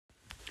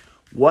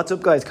What's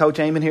up, guys? Coach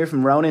Eamon here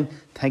from Ronin.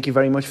 Thank you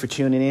very much for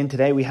tuning in.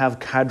 Today we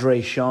have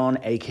Cadre Sean,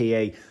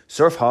 aka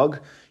Surf Hog.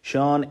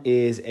 Sean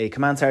is a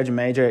Command Sergeant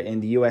Major in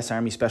the US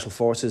Army Special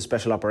Forces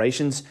Special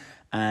Operations,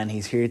 and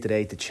he's here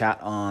today to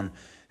chat on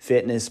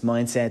fitness,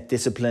 mindset,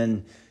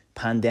 discipline,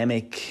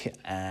 pandemic,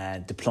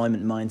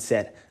 deployment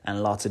mindset,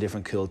 and lots of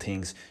different cool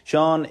things.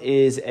 Sean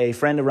is a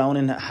friend of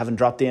Ronin, having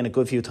dropped in a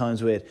good few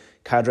times with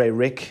Cadre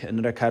Rick,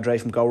 another Cadre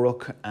from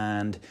GoRuck,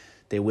 and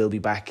they will be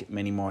back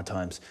many more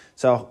times.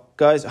 So,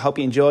 guys, I hope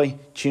you enjoy.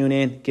 Tune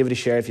in. Give it a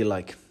share if you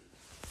like.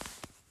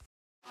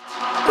 3,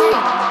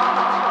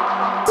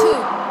 2,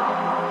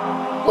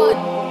 1.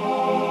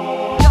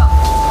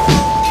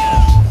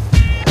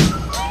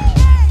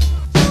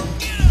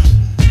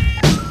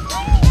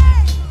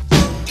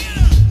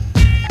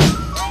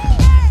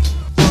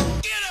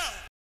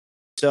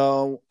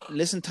 So,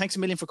 listen, thanks a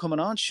million for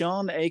coming on.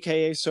 Sean,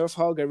 aka Surf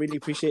Hog, I really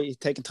appreciate you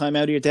taking time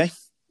out of your day.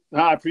 No,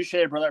 I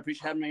appreciate it, brother. I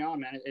appreciate having me on,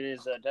 man. It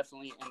is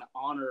definitely an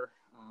honor.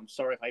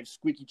 Sorry if I have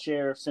squeaky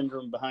chair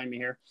syndrome behind me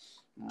here,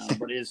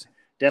 but it is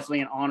definitely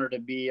an honor to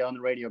be on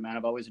the radio, man.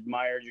 I've always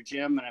admired your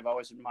gym, and I've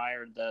always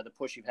admired the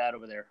push you've had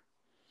over there.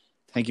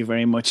 Thank you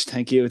very much.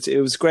 Thank you.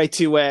 It was great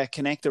to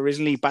connect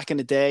originally back in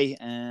the day.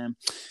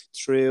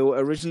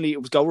 Originally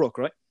it was GoRuck,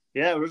 right?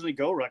 Yeah, originally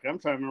GoRuck. I'm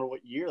trying to remember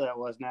what year that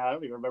was now. I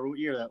don't even remember what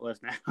year that was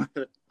now.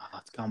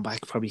 It's gone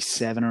back probably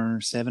 7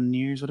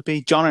 years, would it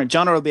be? John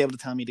will be able to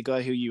tell me, the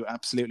guy who you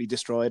absolutely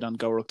destroyed on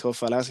GoRuck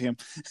Tough. I'll ask him.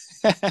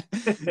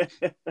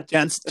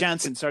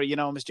 Jansen, sorry, you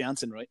know him as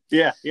Jansen, right?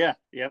 Yeah.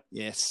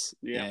 Yes.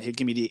 Yeah. He'll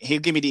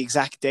give me the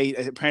exact date.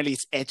 Apparently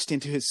it's etched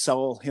into his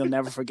soul. He'll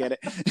never forget it.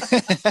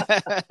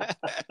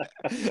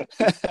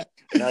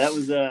 No, that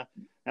was a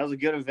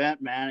good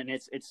event, man, and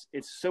it's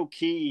so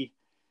key.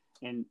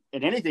 And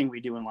anything we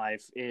do in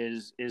life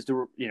is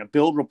to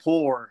build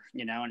rapport,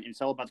 and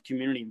it's all about the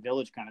community and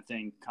village kind of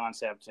thing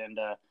concept. And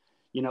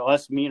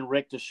me and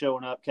Rick just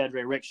showing up,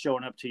 Cadre Rick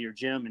showing up to your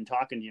gym and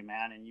talking to you,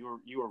 man, and you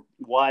were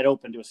wide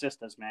open to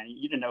assist us, man.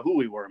 You didn't know who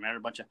we were, man. A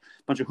bunch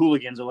of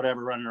hooligans or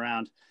whatever running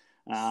around.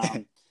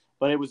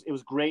 But it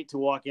was great to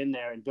walk in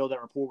there and build that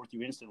rapport with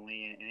you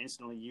instantly, and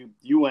instantly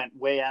you went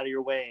way out of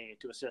your way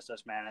to assist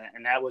us, man.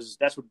 And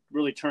that's what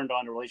really turned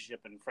on the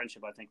relationship and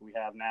friendship I think we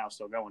have now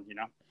still going,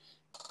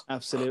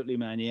 Absolutely,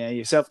 man.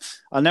 Yeah,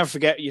 I'll never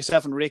forget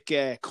yourself and Rick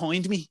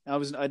coined me.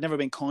 I'd never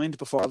been coined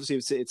before. Obviously,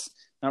 it's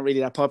not really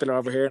that popular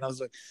over here, and I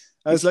was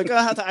like,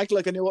 I had to act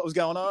like I knew what was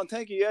going on.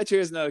 Thank you, yeah,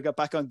 cheers. And then I got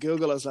back on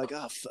Google. I was like,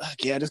 oh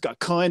fuck yeah, I just got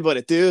coined by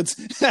the dudes.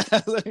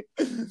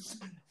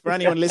 For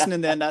anyone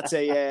listening, then that's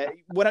why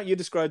don't you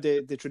describe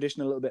the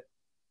tradition a little bit?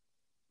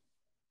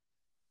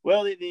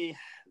 Well,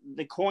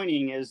 the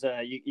coining is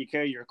you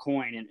carry your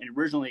coin, and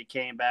originally it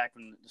came back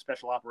from the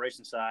special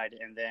operations side,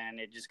 and then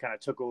it just kind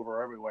of took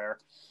over everywhere.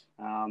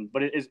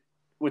 But it is,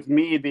 with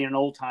me being an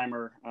old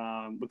timer,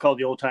 we call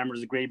the old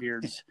timers the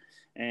graybeards,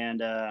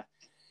 and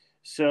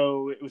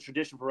so it was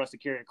tradition for us to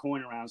carry a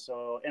coin around.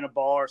 So in a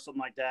bar or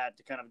something like that,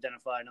 to kind of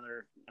identify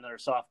another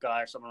soft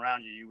guy or someone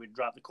around you, you would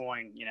drop the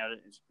coin,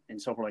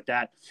 and so forth like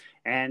that.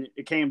 And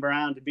it came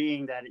around to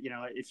being that,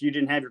 if you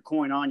didn't have your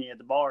coin on you at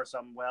the bar or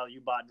something, well,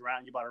 you bought a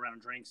round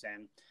of drinks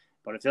in.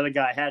 But if the other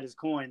guy had his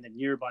coin, then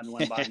you're the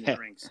one buying the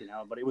drinks,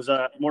 But it was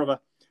more of a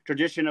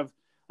tradition of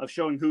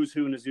showing who's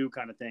who in the zoo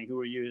kind of thing. Who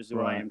are you is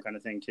who I am kind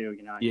of thing too,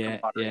 Yeah,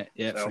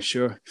 so. For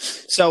sure.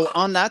 So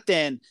on that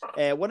then,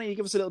 why don't you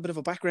give us a little bit of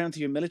a background to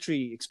your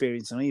military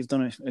experience? I know you've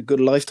done a good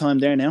lifetime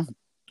there now.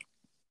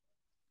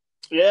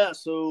 Yeah,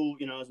 so,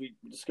 as we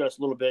discussed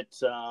a little bit,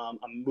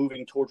 I'm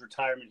moving towards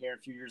retirement here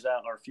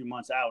a few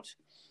months out.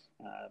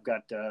 I've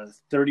got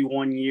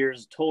 31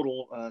 years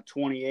total,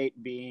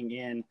 28 being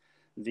in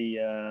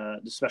the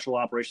special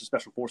operations,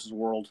 special forces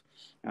world.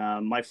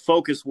 My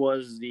focus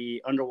was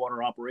the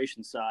underwater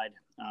operations side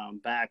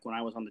back when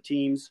I was on the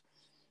teams.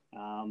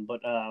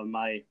 But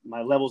my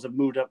levels have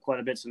moved up quite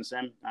a bit since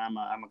then. I'm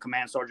a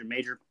command sergeant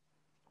major.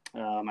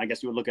 I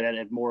guess you would look at it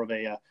at more of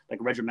a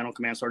regimental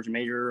command sergeant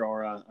major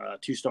or a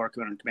 2-star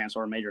command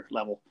sergeant major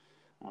level.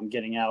 I'm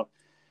getting out.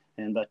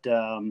 I've been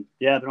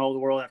all over the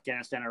world,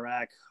 Afghanistan,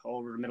 Iraq, all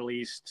over the Middle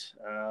East,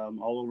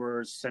 all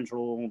over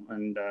Central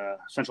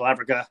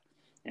Africa,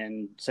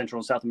 and Central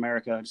and South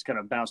America. Just kind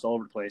of bounced all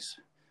over the place.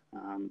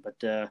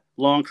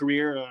 Long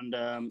career and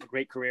a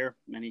great career.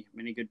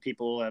 Many good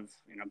people I've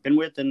been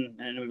with and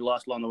we've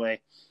lost along the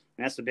way.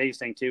 And that's the biggest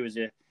thing too, is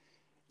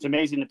it's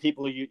amazing the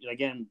people we're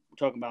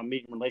talking about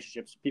meeting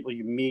relationships, people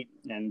you meet,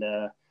 and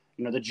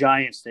the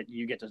giants that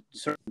you get to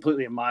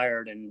completely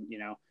admired and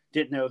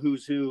didn't know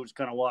who's who, just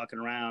kind of walking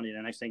around.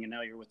 Next thing you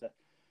know, you're with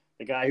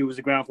the guy who was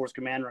the ground force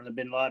commander on the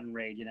Bin Laden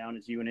raid, and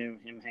it's you and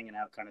him hanging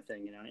out kind of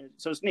thing,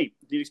 So it's neat.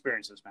 Neat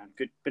experiences, man.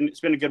 It's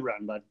been a good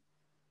run, bud.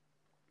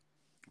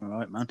 All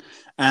right, man.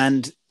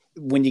 And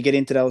when you get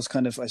into those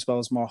kind of, I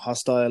suppose, more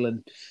hostile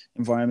and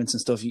environments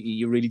and stuff,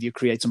 you really do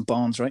create some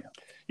bonds, right?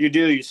 You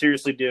do. You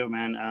seriously do,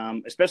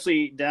 man.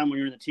 Especially down when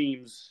you're in the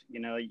teams,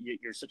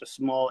 you're such a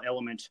small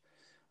element.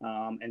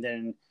 And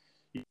then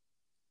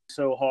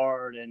so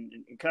hard and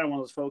kind of one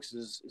of those folks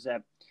is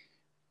that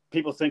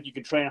people think you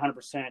can train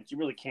 100%. You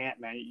really can't,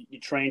 man. You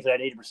train to that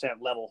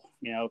 80% level,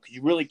 because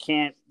you really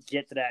can't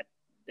get to that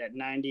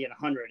 90 and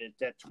 100.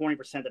 That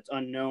 20% that's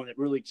unknown that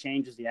really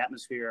changes the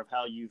atmosphere of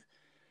how you've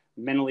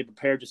mentally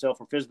prepared yourself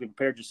or physically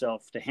prepared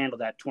yourself to handle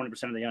that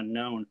 20% of the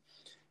unknown.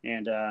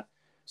 And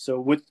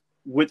so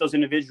with those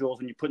individuals,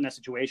 when you put in that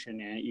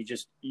situation, and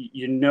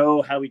you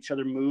know how each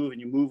other move, and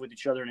you move with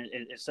each other, and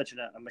it's such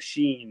a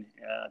machine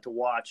to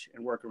watch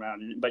and work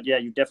around. But yeah,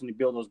 you definitely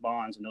build those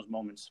bonds in those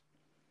moments.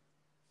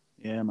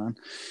 Yeah, man,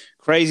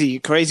 crazy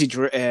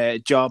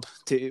job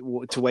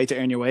to wait to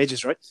earn your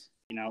wages, right?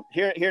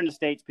 Here in the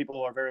States,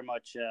 people are very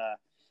much,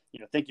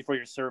 thank you for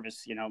your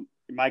service.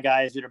 My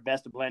guys do their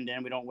best to blend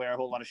in. We don't wear a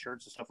whole lot of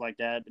shirts and stuff like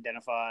that,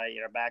 identify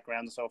our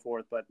background and so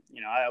forth. But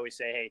I always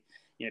say, hey,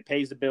 it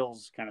pays the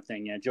bills, kind of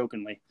thing,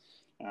 jokingly.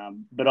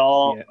 But in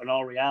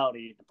all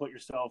reality, to put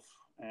yourself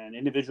and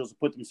individuals to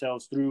put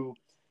themselves through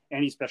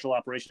any special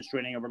operations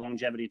training over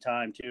longevity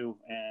time too,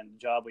 and the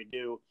job we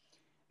do.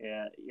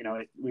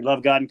 We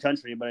love God and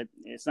country, but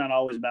it's not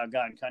always about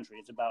God and country.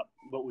 It's about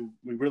what we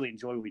really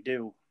enjoy what we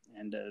do.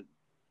 And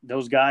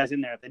those guys in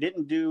there, if they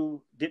didn't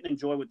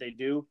enjoy what they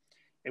do,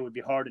 it would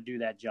be hard to do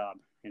that job,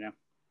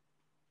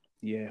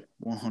 Yeah,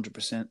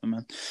 100%,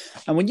 man.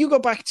 And when you go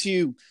back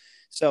to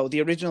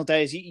the original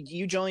days,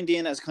 you joined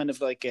in as kind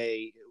of like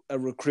a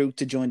recruit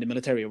to join the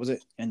military, was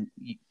it?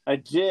 I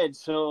did.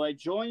 So I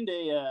joined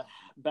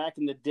back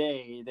in the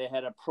day, they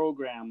had a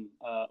program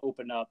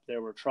open up. They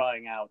were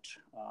trying out.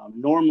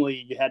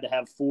 Normally, you had to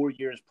have 4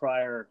 years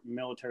prior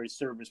military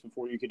service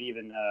before you could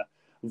even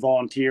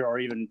volunteer or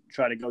even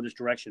try to go this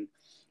direction.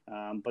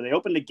 But they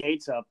opened the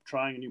gates up,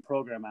 trying a new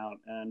program out.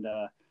 And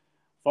as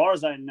far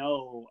as I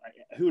know,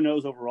 who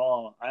knows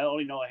overall, I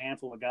only know a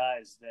handful of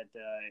guys that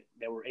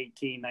were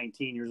 18,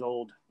 19 years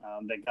old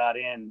that got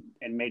in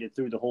and made it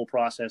through the whole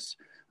process.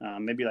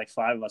 Maybe like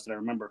 5 of us that I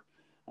remember.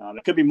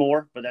 It could be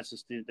more, but that's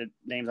just the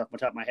names off the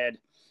top of my head,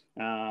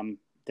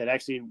 that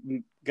actually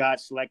got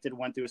selected,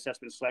 went through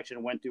assessment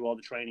selection, went through all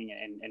the training,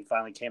 and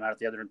finally came out at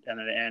the other end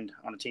of the end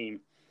on a team.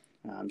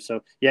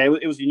 So, yeah,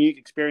 it was a unique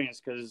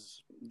experience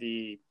because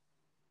the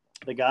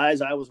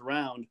guys I was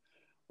around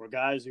were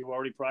guys who were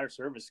already prior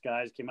service.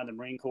 Guys came out of the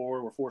Marine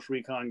Corps, were Force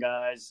Recon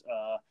guys.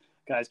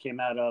 Guys came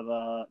out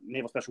of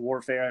Naval Special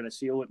Warfare, had a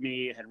SEAL with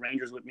me, had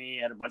Rangers with me,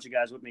 had a bunch of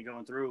guys with me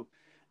going through.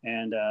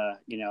 And,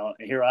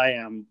 here I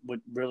am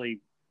with really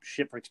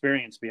shit for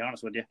experience, to be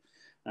honest with you.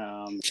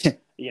 The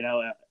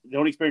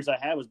only experience I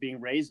had was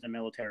being raised in the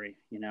military.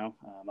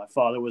 My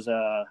father was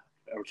a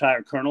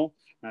retired colonel.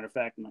 Matter of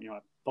fact,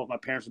 both my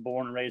parents were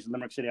born and raised in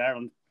Limerick City,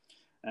 Ireland,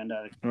 and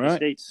the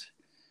States.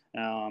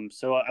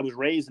 So I was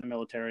raised in the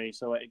military.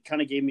 So it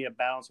kind of gave me a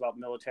balance about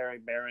military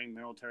bearing,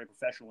 military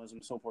professionalism,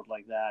 and so forth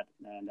like that.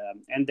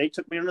 And they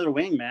took me under their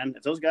wing, man.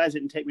 If those guys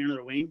didn't take me under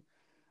their wing,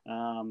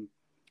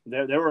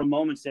 there were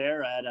moments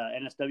there. I had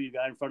an NSW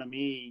guy in front of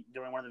me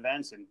during one of the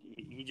events, and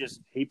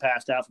he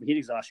passed out from heat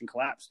exhaustion,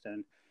 collapsed.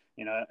 And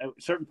at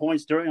certain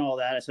points during all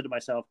that, I said to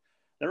myself,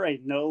 there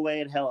ain't no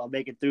way in hell I'll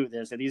make it through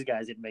this, and these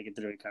guys didn't make it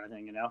through it, kind of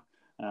thing,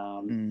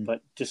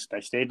 But I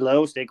stayed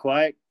low, stayed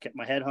quiet, kept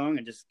my head hung,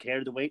 and just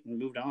carried the weight and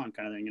moved on,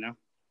 kind of thing,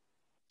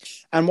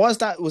 And was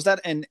that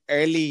an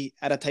early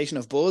adaptation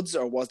of Buds,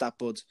 or was that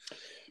Buds?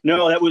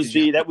 No, that was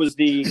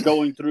the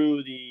going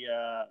through the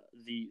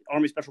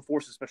Army Special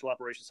Forces Special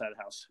Operations side of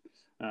the house.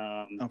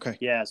 Okay.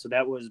 Yeah, so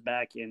that was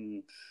back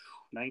in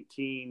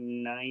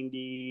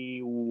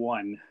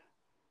 1991.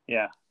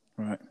 Yeah.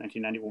 Right.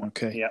 1991.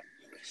 Okay. Yeah.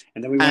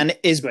 And then we went.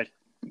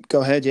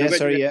 Go ahead. Yeah.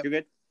 Sorry. You're Yeah. You're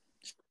good.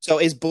 So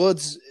is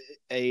Buds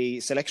a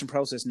selection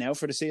process now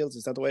for the SEALs?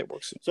 Is that the way it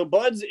works? So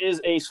Buds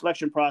is a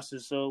selection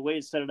process. So the way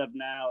it's set it up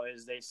now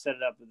is they set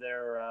it up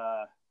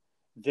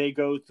they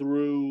go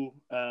through,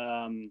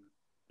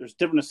 there's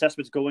different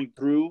assessments going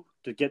through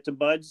to get to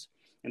Buds,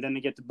 and then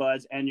they get to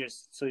Buds, and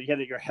so you have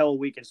your Hell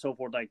Week and so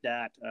forth like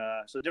that.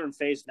 So different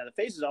phases. Now the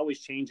phases always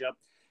change up,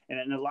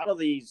 and a lot of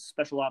these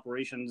special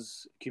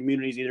operations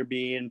communities, either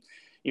being,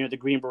 the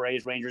Green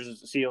Berets,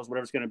 Rangers, SEALs,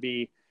 whatever it's going to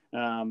be,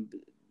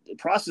 the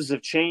process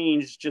have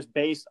changed just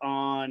based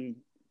on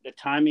the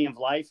timing of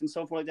life and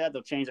so forth like that.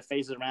 They'll change the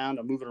phases around,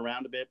 they'll move it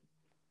around a bit.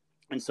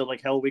 And so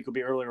like Hell Week will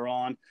be earlier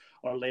on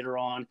or later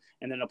on,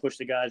 and then they'll push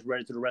the guys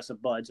right through the rest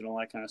of Buds and all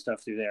that kind of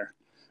stuff through there.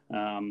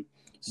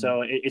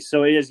 So it is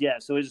a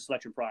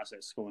selection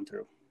process going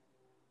through.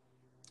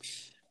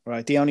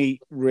 Right. The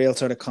only real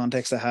sort of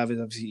context I have is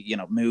obviously,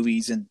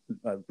 movies, and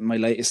my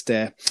latest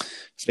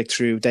flick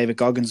through David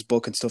Goggins'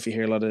 book and stuff. You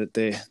hear a lot of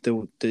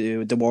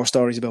the war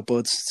stories about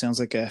Buds. Sounds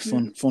like a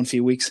fun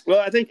few weeks. Well,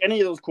 I think any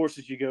of those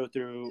courses you go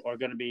through are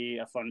going to be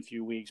a fun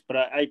few weeks. But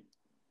I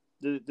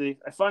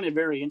find it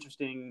very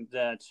interesting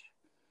that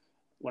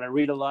when I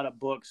read a lot of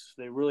books,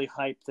 they really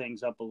hype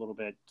things up a little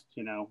bit.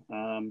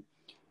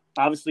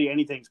 Obviously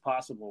anything's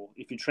possible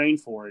if you train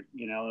for it.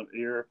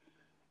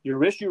 Your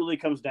risk really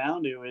comes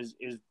down to is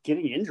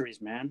getting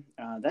injuries, man.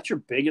 That's your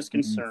biggest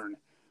concern.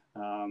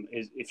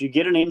 Is if you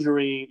get an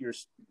injury,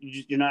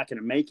 you're not going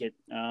to make it.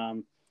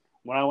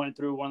 When I went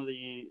through one of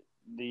the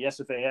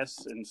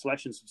SFAS and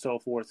selections and so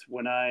forth,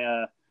 when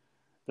the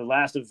the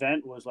last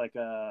event was like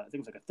I think it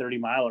was like a 30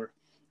 miler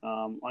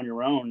on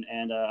your own,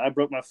 and I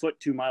broke my foot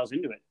 2 miles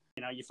into it.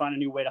 You find a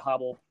new way to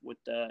hobble with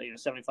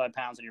 75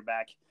 pounds on your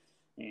back,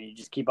 and you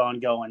just keep on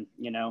going.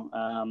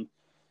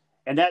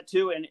 And that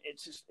too, and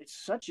it's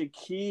such a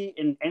key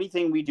in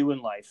anything we do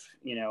in life.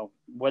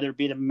 Whether it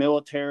be the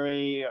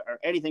military or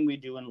anything we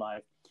do in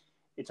life,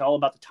 it's all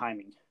about the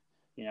timing.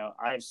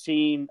 I've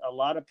seen a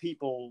lot of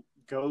people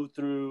go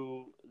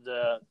through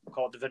the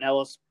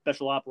vanilla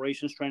special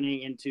operations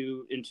training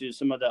into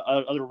some of the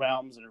other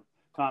realms or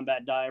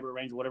combat diver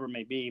range, whatever it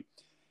may be.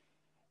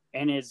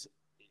 And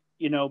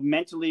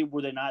mentally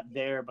were they not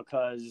there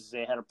because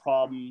they had a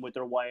problem with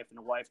their wife and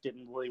the wife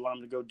didn't really want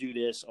them to go do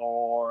this,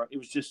 or it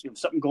was just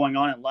something going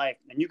on in life,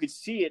 and you could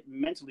see it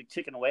mentally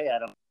ticking away at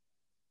them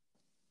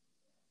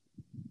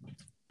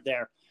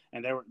there.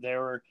 And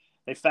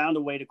they found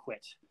a way to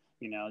quit.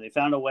 They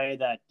found a way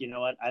that,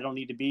 what, I don't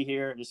need to be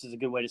here. This is a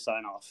good way to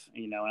sign off.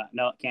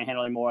 No, I can't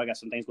handle anymore. I got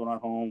some things going on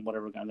at home,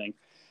 whatever kind of thing.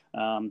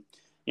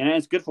 And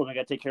it's good for them. I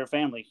got to take care of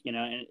family,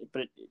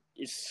 but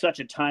it's such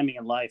a timing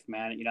in life,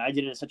 man. I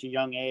did it at such a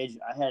young age.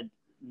 I had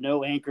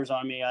no anchors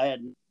on me. I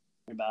had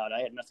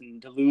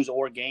nothing to lose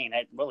or gain. I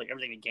had really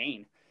everything to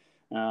gain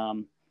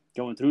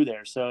going through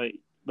there. So,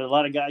 but a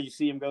lot of guys, you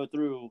see them go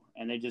through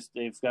and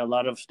they've got a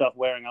lot of stuff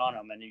wearing on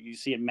them, and you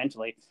see it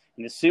mentally.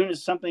 And as soon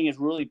as something is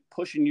really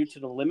pushing you to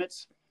the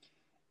limits,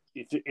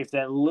 if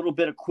that little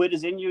bit of quit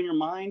is in you in your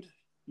mind,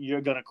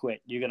 you're going to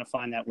quit. You're going to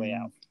find that way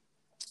out.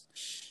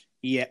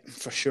 Yeah,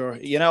 for sure.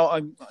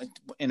 I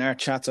in our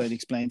chats, I'd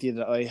explained to you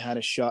that I had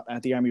a shot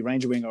at the Army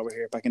Ranger Wing over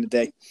here back in the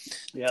day.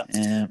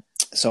 Yeah.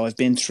 So I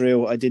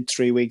did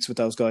 3 weeks with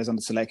those guys on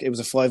the select. It was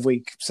a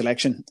 5-week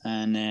selection,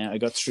 and I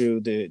got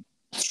through the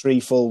 3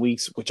 full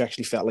weeks, which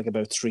actually felt like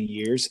about 3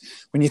 years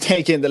when you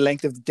take in the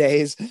length of the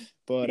days.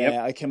 But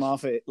yep. I came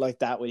off it like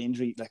that with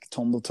injury, like a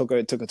tumble, took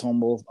a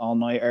tumble all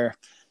nighter,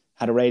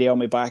 had a radio on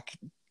my back,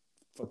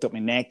 fucked up my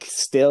neck,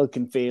 still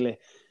can feel it.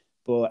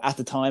 But at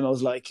the time I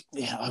was like,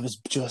 I was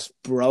just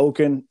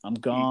broken. I'm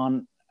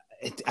gone.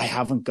 I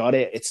haven't got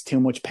it. It's too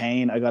much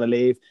pain. I got to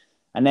leave.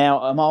 And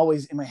now I'm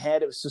always in my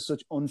head. It was just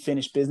such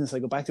unfinished business. I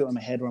go back to it in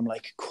my head where I'm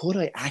like, could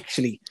I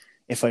actually,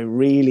 if I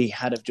really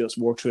had have just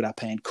worked through that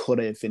pain,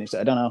 could I have finished it?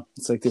 I don't know.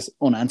 It's like this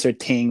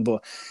unanswered thing,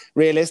 but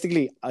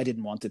realistically, I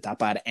didn't want it that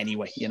bad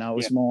anyway. It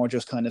was more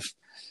just kind of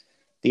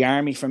the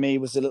Army for me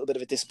was a little bit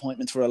of a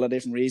disappointment for a lot of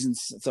different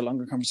reasons. It's a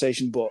longer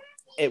conversation, but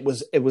it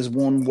was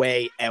one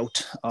way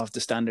out of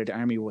the standard.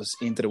 Army was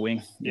into the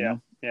wing. You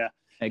know? Yeah.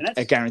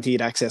 A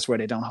guaranteed access where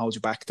they don't hold you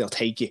back. They'll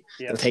take you.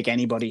 Yeah. They'll take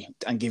anybody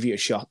and give you a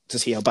shot to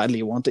see how badly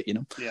you want it.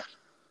 Yeah.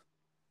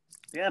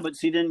 Yeah, but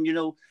see, then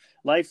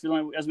life,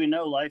 as we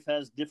know, life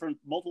has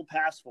multiple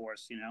paths for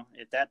us.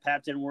 If that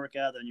path didn't work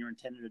out, then you're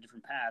intended a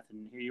different path,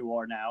 and here you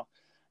are now.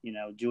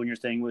 Doing your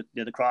thing with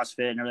the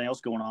CrossFit and everything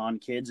else going on,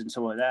 kids and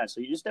stuff like that. So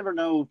you just never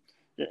know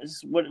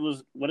what it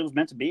was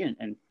meant to be,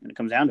 and it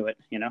comes down to it.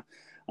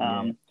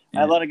 I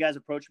had a lot of guys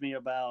approach me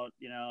about,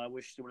 I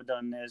wish you would have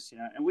done this,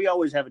 and we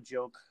always have a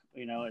joke,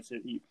 it's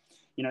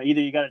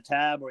either you got a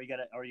tab or you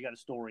got a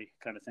story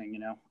kind of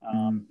thing,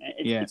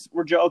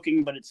 we're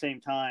joking, but at the same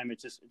time,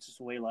 it's just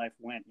the way life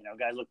went.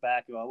 Guys look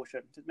back, I wish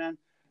man,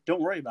 don't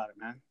worry about it,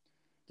 man.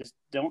 Just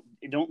don't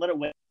let it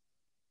wait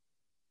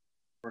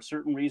for a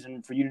certain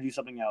reason for you to do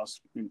something else.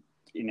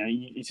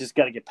 You just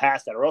got to get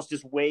past that, or else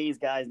just weighs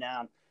guys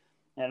down.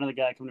 I had another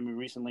guy come to me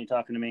recently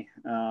talking to me,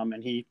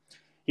 and he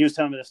was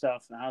telling me this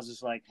stuff, and I was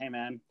just like, hey,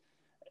 man,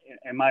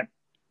 I'm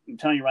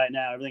telling you right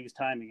now, everything is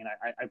timing, and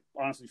I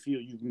honestly feel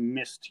you've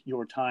missed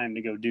your time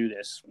to go do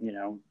this.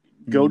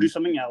 Go do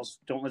something else.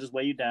 Don't let this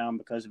weigh you down,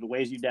 because if it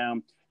weighs you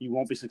down, you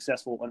won't be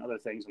successful on other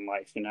things in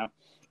life,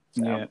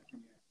 So. Yeah.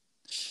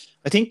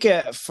 I think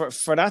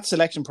for that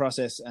selection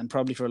process, and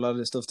probably for a lot of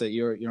the stuff that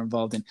you're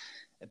involved in,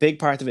 a big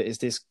part of it is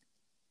this,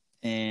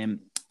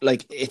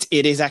 like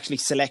it is actually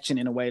selection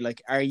in a way.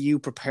 Like, are you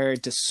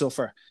prepared to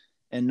suffer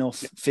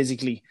enough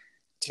physically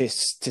to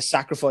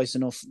sacrifice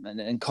enough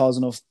and cause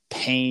enough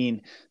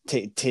pain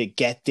to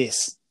get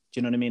this? Do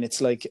you know what I mean?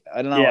 It's like,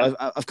 I don't know.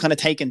 Yeah. I've kind of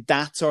taken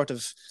that sort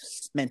of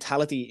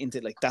mentality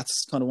into, like,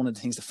 that's kind of one of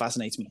the things that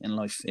fascinates me in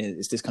life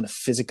is this kind of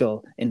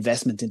physical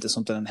investment into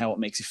something and how it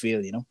makes you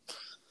feel,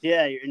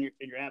 Yeah,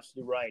 you're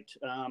absolutely right.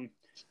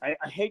 I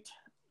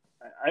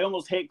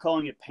almost hate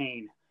calling it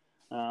pain,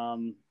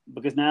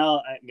 because now,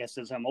 I guess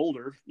as I'm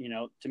older,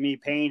 to me,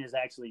 pain is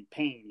actually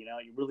pain.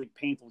 You really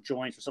painful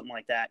joints or something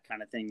like that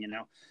kind of thing.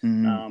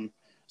 Mm-hmm.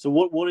 So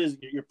what is,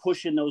 you're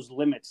pushing those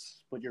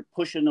limits, but you're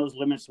pushing those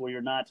limits where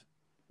you're not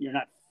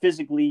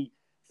physically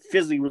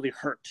really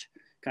hurt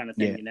kind of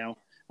thing.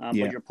 But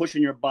you're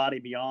pushing your body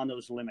beyond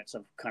those limits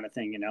of kind of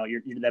thing.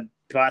 You're that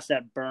past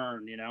that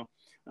burn.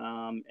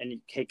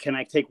 And can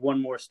I take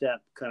one more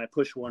step? Can I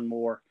push one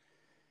more?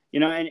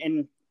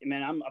 And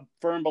man, I'm a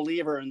firm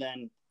believer. And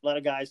then a lot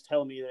of guys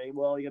tell me that,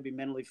 well, you gotta be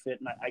mentally fit.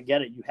 And I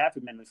get it. You have to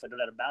be mentally fit, no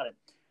doubt about it.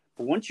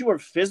 But once you are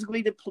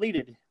physically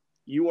depleted,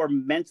 you are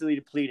mentally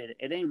depleted.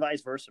 It ain't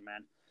vice versa,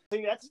 man.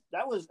 see,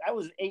 that was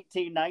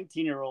 18,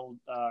 19-year-old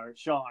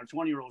Sean, or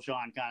 20-year-old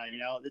Sean, kind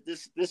of,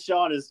 this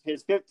Sean is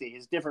his 50,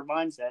 his different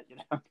mindset,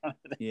 kind of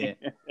Yeah,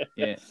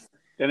 yeah.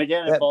 Then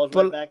again, it falls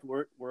right back.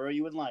 Where are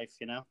you in life?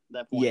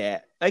 That point. Yeah,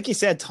 like you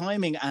said,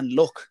 timing and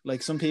luck.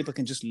 Like some people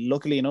can just,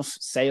 luckily enough,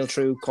 sail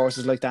through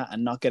courses like that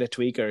and not get a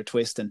tweak or a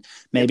twist. And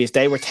maybe if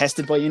they were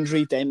tested by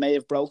injury, they may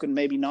have broken.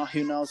 Maybe not.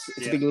 Who knows?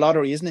 It's a big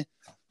lottery, isn't it?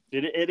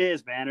 It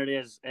is, man. It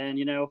is. And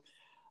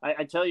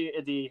I tell you,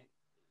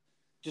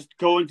 just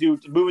moving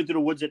through the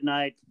woods at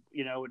night,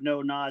 with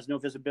no nods, no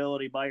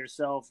visibility, by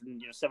yourself, and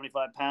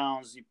 75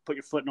 pounds, you put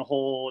your foot in a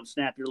hole and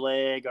snap your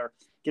leg, or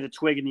get a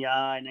twig in the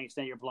eye, and next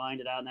day you're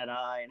blinded out in that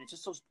eye. And it's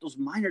just those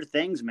minor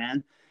things,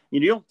 man.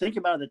 You don't think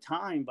about it at the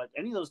time, but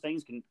any of those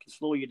things can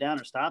slow you down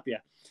or stop you.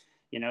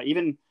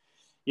 Even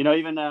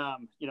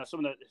some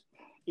of the,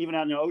 even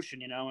out in the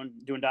ocean,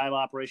 and doing dive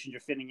operations,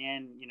 you're fitting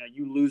in,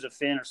 you lose a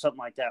fin or something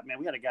like that. Man,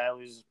 we had a guy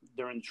lose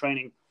during the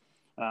training.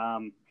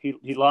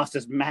 He lost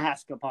his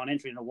mask upon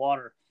entry in the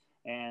water,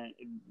 and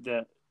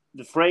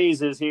the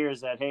phrase is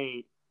that,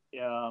 hey,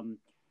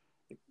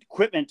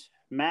 equipment,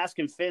 mask,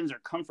 and fins are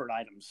comfort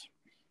items.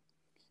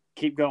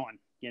 Keep going,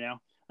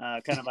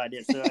 kind of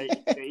idea.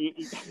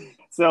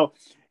 So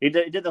he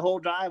did the whole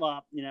dive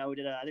op. We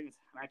did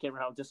I can't remember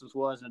how the distance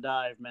was in a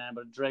dive, man,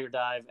 but a Draeger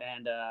dive,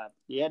 and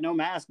he had no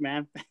mask,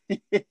 man.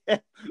 Get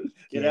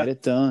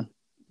it done.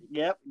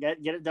 Yep, get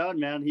it done,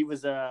 man. He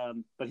was,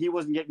 but he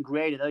wasn't getting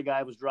graded. The other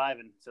guy was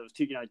driving, so it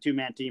was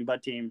two-man team,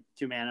 bud team,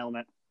 two-man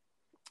element,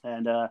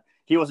 and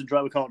he wasn't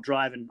driving. We call it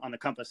driving on the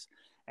compass,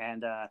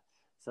 and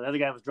so the other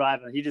guy was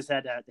driving. He just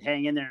had to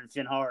hang in there and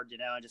fin hard,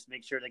 and just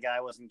make sure the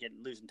guy wasn't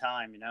losing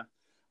time,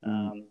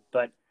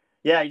 But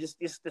yeah,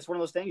 it's one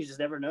of those things you just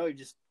never know. You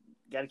just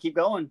got to keep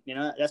going,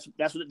 That's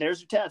what. There's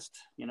your test,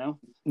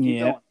 Keep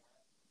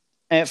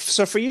going.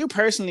 So for you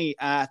personally,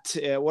 at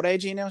what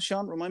age are you now,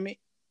 Sean? Remind me.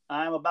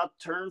 I'm about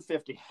to turn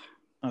 50.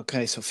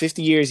 Okay, so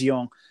 50 years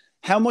young.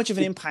 How much of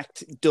an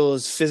impact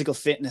does physical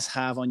fitness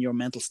have on your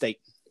mental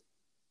state?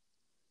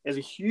 It's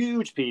a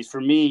huge piece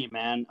for me,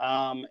 man.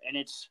 And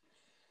it's,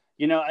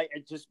 I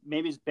just,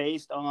 maybe it's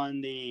based on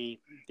the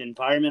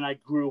environment I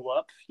grew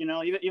up.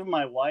 Even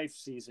my wife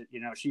sees it.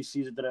 She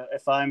sees it that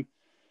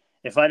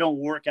if I don't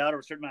work out over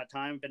a certain amount of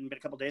time, been a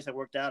couple of days I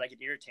worked out, I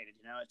get irritated.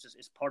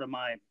 It's part of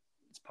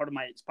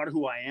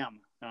who I am.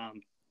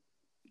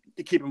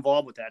 To keep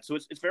involved with that. So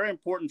it's very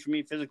important for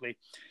me physically.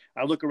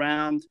 I look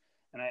around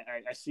and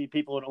I see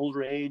people at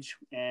older age,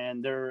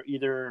 and they're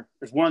either,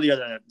 there's one or the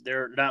other.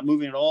 They're not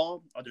moving at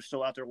all, or they're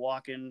still out there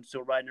walking,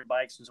 still riding their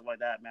bikes and stuff like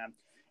that, man.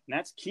 And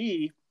that's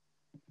key,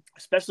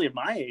 especially at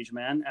my age,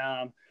 man.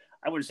 I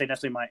wouldn't say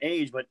necessarily my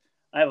age, but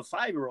I have a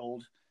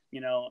 5-year-old,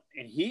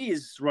 and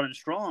he's running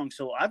strong.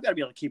 So I've got to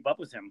be able to keep up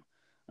with him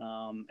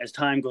as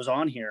time goes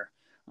on here.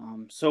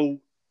 So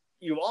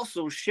you're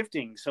also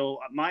shifting. So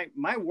my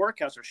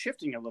workouts are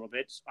shifting a little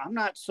bit. I'm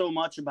not so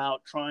much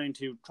about trying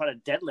to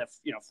deadlift,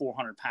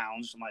 400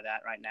 pounds, something like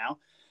that right now.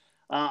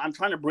 I'm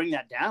trying to bring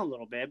that down a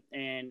little bit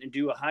and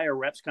do a higher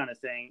reps kind of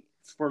thing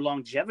for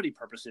longevity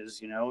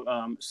purposes,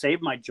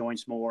 save my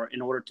joints more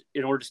in order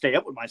to stay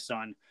up with my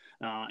son,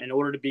 in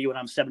order to be, when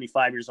I'm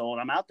 75 years old,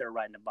 I'm out there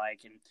riding a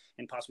bike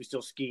and possibly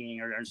still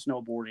skiing or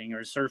snowboarding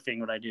or surfing,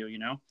 what I do,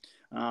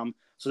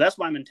 So that's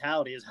my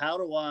mentality, is how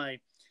do I,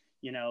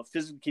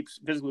 keep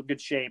physical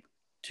good shape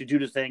to do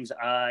the things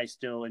I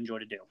still enjoy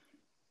to do.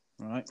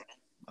 All right.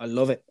 I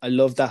love it. I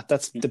love that.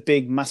 That's the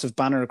big, massive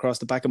banner across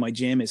the back of my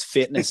gym, is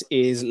fitness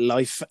is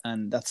life.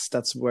 And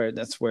that's where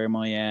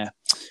my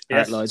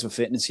heart lies with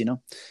fitness,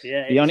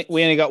 Yeah.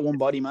 We only got one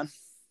body, man.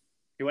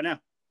 You what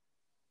now?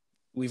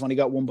 We've only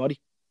got one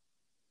body.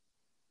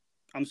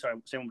 I'm sorry.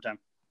 Say one more time.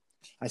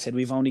 I said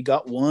we've only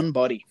got one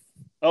body.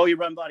 Oh, you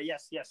run body.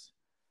 Yes.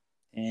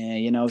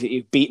 If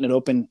you're beating it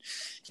up in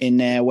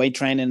weight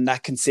training and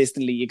that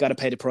consistently, you got to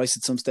pay the price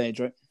at some stage,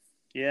 right?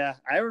 Yeah,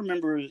 I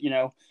remember,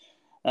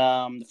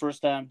 the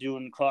first time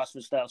doing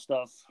CrossFit style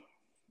stuff,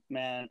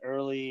 man,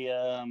 early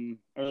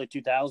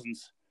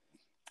 2000s,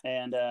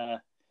 and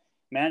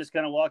man, just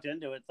kind of walked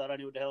into it, thought I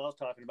knew what the hell I was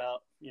talking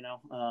about,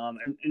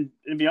 and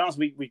to be honest,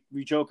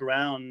 we joke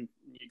around,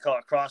 you call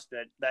it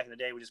CrossFit. Back in the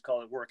day, we just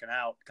called it working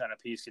out kind of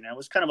piece. It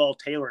was kind of all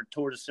tailored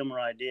towards a similar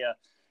idea.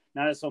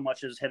 Not as so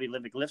much as heavy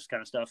lifts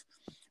kind of stuff.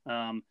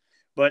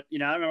 But, I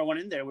remember I went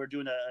in there, we were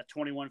doing a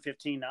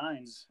 21-15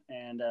 nines.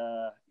 And,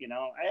 I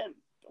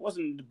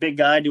wasn't a big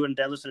guy doing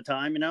deadlifts at a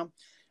time,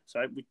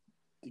 So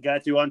the guy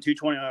threw on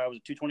 220. Was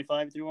it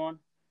 225 he threw on?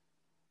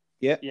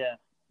 Yeah.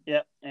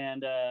 Yeah.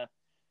 And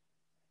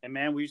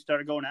man, we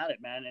started going at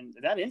it, man. And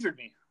that injured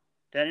me.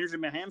 That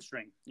injured my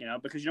hamstring,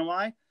 because you know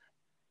why?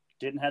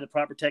 Didn't have the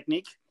proper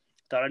technique.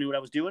 Thought I knew what I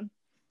was doing.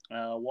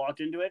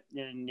 Walked into it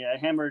and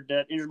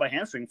injured my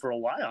hamstring for a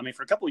while. I mean,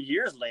 for a couple of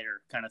years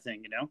later, kind of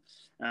thing,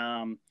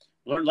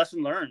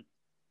 lesson learned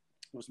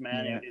was,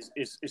 man,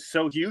 is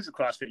so huge with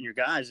CrossFit and your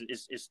guys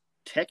is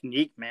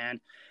technique, man.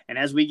 And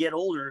as we get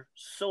older,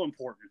 so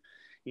important.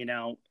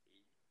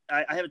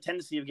 I have a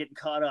tendency of getting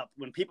caught up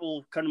when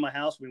people come to my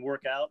house, we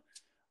work out.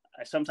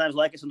 I sometimes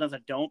like it, sometimes I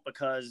don't,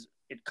 because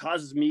it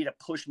causes me to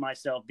push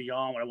myself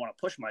beyond what I want to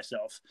push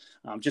myself.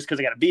 Just because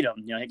I got to beat them.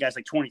 You know, a guy's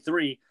like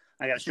 23,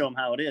 I got to show him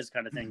how it is,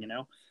 kind of thing. You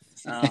know,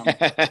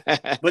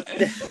 but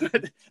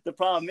the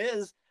problem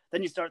is,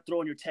 then you start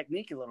throwing your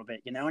technique a little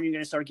bit, you know, and you're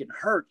going to start getting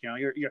hurt. You know,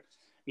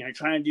 you're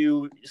trying to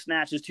do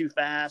snatches too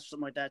fast,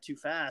 something like that too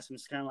fast, and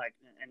it's kind of like,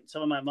 and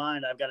some of my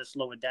mind, I've got to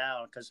slow it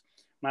down because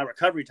my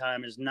recovery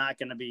time is not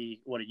going to be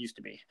what it used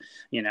to be,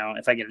 you know,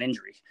 if I get an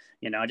injury.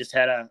 You know, I just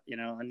had a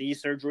knee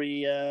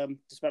surgery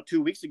just about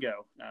 2 weeks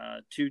ago,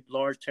 2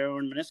 large tear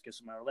in meniscus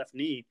in my left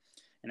knee,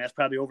 and that's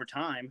probably over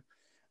time.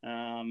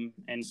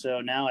 And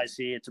so now I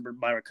see it's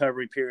my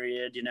recovery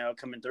period, you know,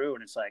 coming through,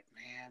 and it's like,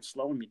 man,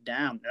 slowing me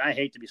down. And I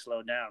hate to be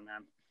slowed down,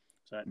 man.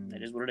 So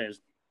it is what it is.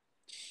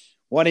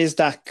 What is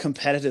that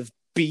competitive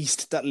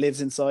beast that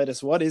lives inside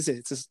us? What is it?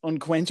 It's just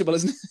unquenchable,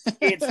 isn't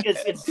it?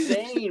 It's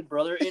insane,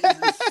 brother. It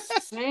is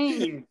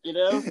insane. You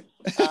know,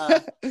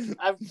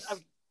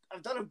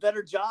 I've done a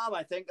better job,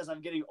 I think, as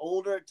I'm getting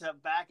older, to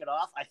back it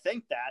off. I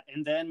think that.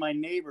 And then my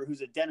neighbor,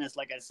 who's a dentist,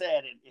 like I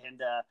said,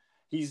 and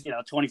he's, you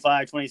know,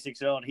 25, 26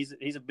 years old, and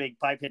he's a big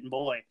pipe hitting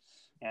boy.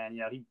 And,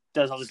 you know, he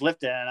does all this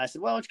lifting. And I said,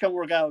 well, why don't you come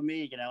work out with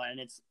me? You know, and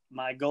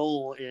my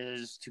goal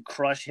is to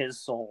crush his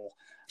soul.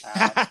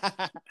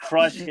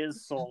 Crush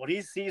his soul. When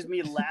he sees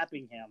me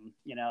lapping him,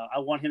 you know, I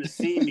want him to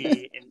see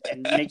me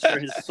and make sure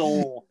his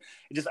soul,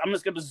 I'm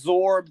just going to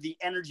absorb the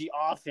energy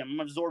off him. I'm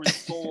going to absorb his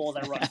soul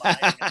as I run by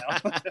him,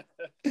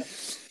 you know?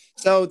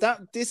 So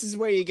this is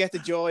where you get the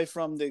joy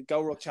from the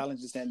Go Ruck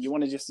challenges. Then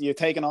you're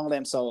taking all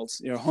them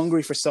souls. You're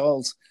hungry for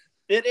souls.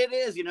 It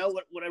is, you know,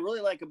 what I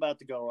really like about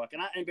the Go Ruck,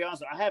 and to be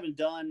honest, I haven't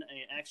done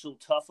an actual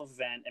tough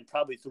event in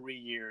probably 3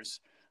 years,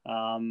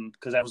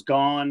 because I was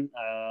gone.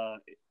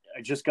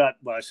 I just got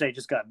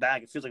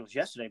back. It feels like it was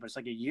yesterday, but it's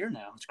like a year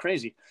now. It's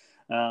crazy.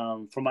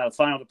 From my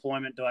final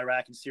deployment to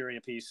Iraq and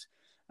Syria piece.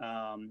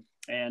 And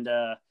it's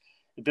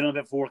been a little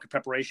bit for work,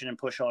 preparation and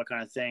push, all that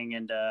kind of thing.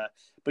 And,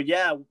 but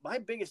yeah, my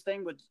biggest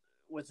thing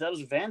with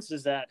those events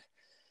is that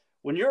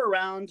when you're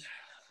around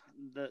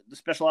the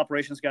special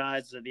operations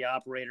guys, the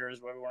operators,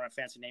 whatever you want a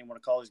fancy name,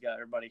 want to call these guys,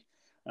 everybody,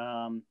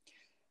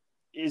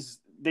 is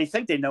they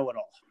think they know it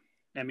all.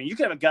 I mean, you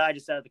can have a guy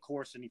just out of the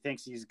course and he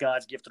thinks he's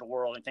God's gift to the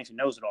world and thinks he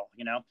knows it all,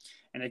 you know,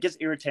 and it gets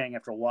irritating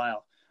after a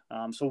while.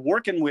 So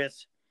working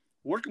with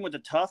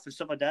the tough and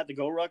stuff like that, the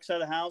Go Ruck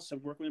side of the house,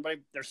 and working with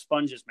anybody, they're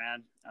sponges,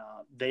 man.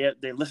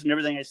 They listen to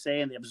everything I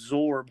say and they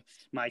absorb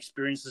my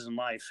experiences in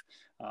life.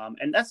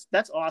 And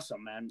that's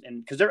awesome, man.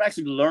 And because they're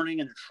actually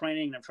learning and they're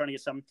training, and I'm trying to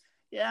get some.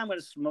 Yeah, I'm going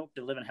to smoke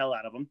the living hell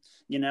out of them,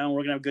 you know, and we're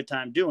going to have a good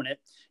time doing it,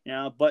 you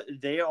know, but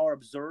they are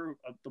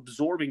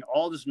absorbing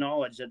all this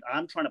knowledge that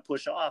I'm trying to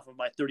push off of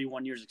my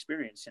 31 years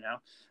experience, you know,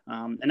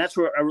 and that's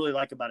what I really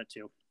like about it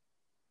too.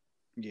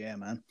 Yeah,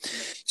 man.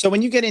 So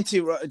when you get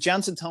into,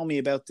 Jansen told me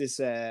about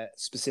this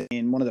specifically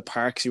in one of the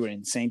parks you were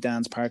in, St.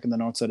 Dan's Park in the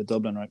north side of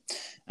Dublin, right?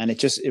 And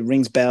it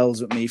rings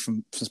bells with me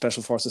from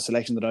Special Forces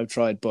selection that I've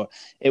tried, but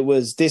it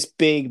was this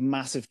big,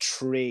 massive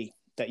tree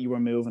that you were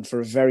moving for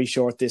a very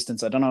short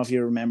distance. I don't know if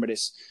you remember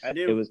this. I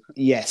do. It was,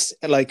 yes.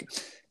 Like,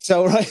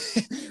 so, right.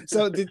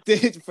 So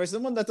for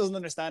someone that doesn't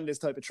understand this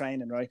type of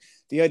training, right,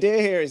 the idea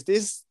here is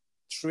this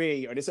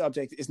tree or this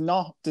object is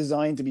not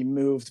designed to be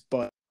moved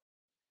by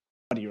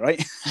body,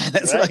 right?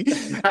 That's right.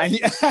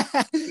 Like,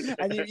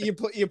 and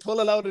you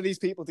pull a load of these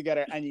people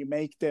together and you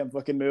make them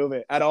fucking move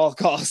it at all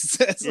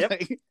costs. It's yep.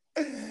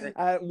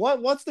 Like,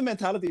 what's the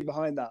mentality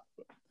behind that?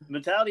 The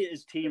mentality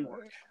is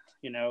teamwork.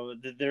 You know,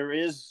 there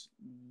is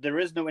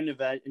no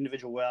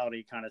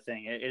individuality kind of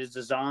thing. It is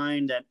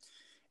designed that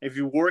if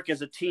you work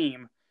as a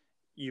team,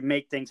 you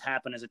make things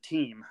happen as a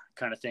team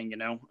kind of thing, you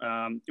know.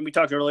 And we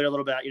talked earlier a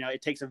little bit, you know,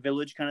 it takes a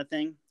village kind of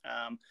thing.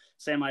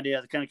 Same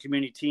idea, the kind of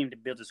community team to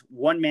build this.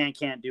 One man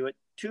can't do it.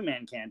 2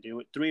 men can't do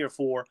it. 3 or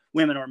 4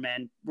 women or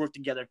men work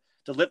together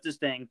to lift this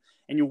thing,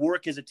 and you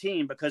work as a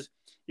team, because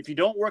if you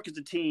don't work as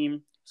a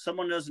team,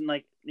 someone doesn't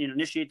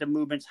initiate the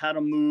movements, how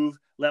to move,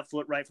 left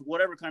foot, right foot,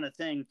 whatever kind of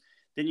thing,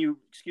 then you,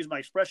 excuse my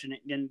expression,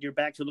 then you're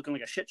back to looking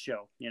like a shit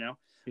show, you know?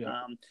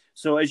 Yeah.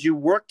 So as you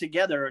work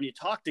together and you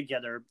talk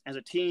together as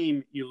a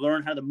team, you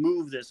learn how to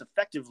move this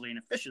effectively and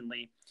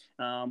efficiently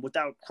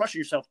without crushing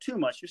yourself too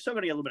much. You're still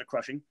going to get a little bit of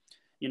crushing,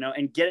 you know,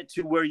 and get it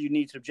to where you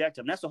need to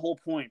objective. And that's the whole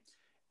point.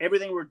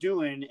 Everything we're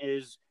doing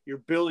is you're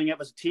building up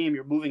as a team.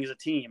 You're moving as a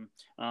team.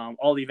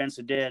 All the events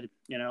that did,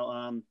 you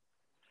know,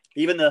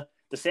 even the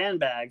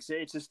sandbags,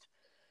 it's just,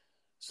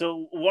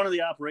 so one of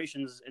the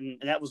operations, and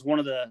that was one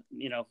of the,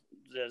 you know,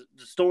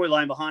 the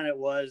storyline behind it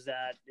was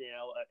that, you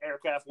know, an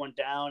aircraft went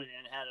down and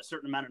it had a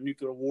certain amount of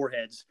nuclear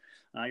warheads.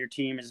 Your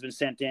team has been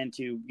sent in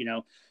to, you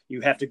know,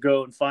 you have to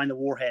go and find the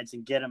warheads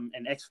and get them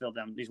and exfil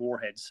them, these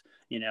warheads,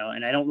 you know,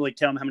 and I don't really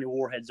tell them how many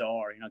warheads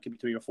are, you know, it could be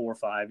 3 or 4 or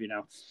 5, you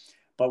know,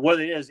 but what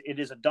it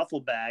is a duffel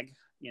bag,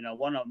 you know,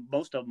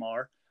 most of them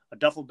are a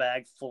duffel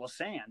bag full of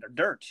sand or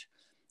dirt,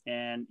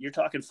 and you're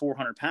talking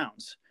 400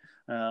 pounds.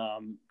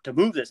 To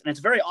move this. And it's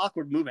a very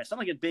awkward movement. It's not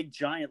like a big,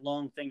 giant,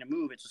 long thing to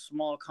move. It's a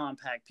small,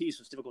 compact piece.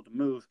 So it's difficult to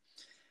move.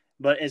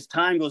 But as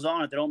time goes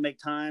on, if they don't make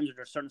times or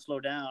they're starting to slow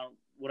down,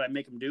 what I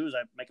make them do is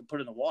I make them put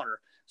it in the water.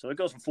 So it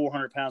goes from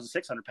 400 pounds to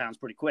 600 pounds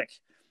pretty quick.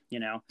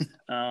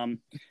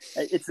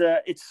 It's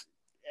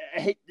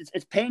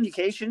pain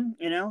education.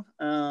 You're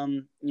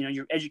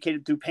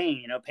educated through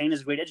pain. Pain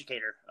is a great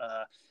educator.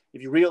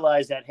 If you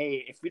realize that,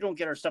 hey, if we don't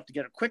get our stuff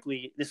together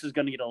quickly, this is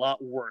going to get a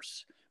lot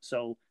worse.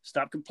 So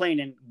stop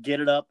complaining, get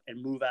it up,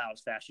 and move out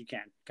as fast as you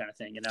can, kind of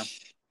thing.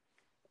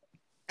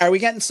 Are we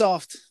getting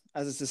soft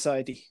as a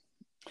society?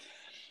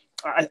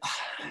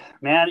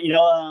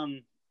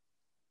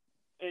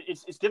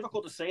 It's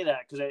difficult to say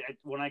that because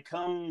when I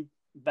come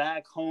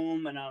back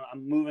home and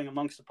I'm moving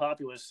amongst the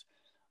populace,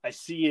 I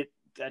see it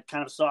that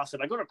kind of soft. If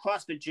I go to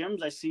CrossFit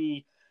gyms, I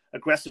see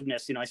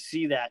aggressiveness. I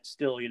see that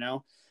still.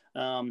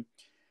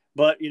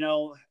 But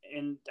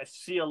and I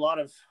see a lot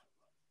of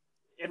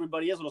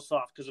everybody is a little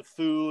soft because of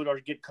food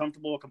or get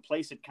comfortable or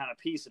complacent kind of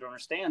piece. I don't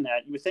understand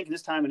that. You would think in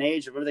this time and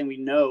age of everything we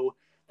know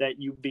that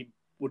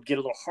would get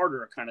a little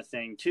harder kind of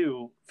thing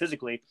too,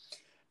 physically.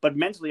 But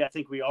mentally, I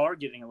think we are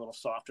getting a little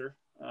softer.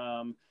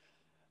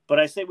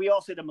 But we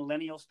all say the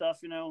millennial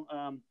stuff,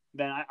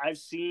 Ben, I've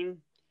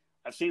seen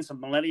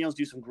some millennials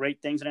do some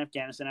great things in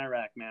Afghanistan and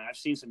Iraq, man. I've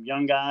seen some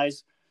young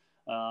guys,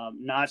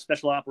 not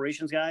special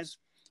operations guys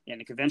in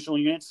the conventional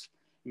units.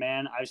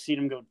 Man, I've seen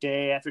them go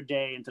day after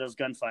day into those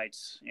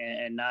gunfights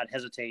and not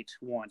hesitate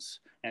once.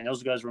 And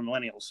those guys were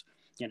millennials,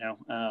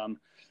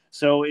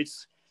 So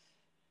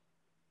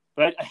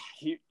but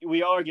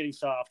we are getting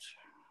soft.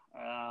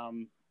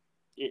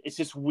 It's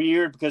just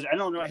weird because I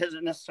don't know it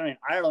isn't necessarily in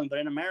Ireland, but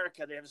in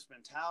America they have this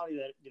mentality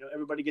that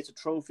everybody gets a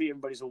trophy,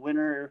 everybody's a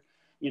winner,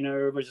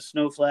 everybody's a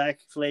snowflake,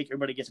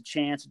 everybody gets a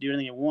chance to do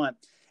anything they want,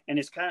 and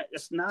it's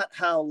not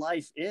how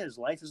life is.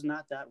 Life is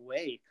not that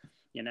way,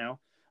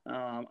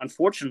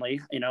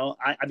 Unfortunately, I'll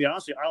be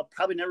honest with you, I'll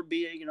probably never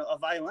be a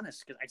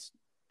violinist because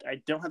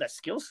I don't have that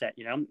skill set.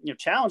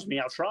 Challenge me,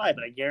 I'll try,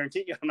 but I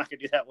guarantee you I'm not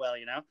gonna do that well.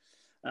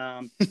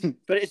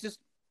 But it's just.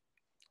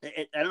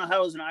 I don't know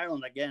how it was in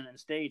Ireland. Again, in the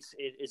States,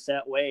 it's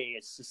that way.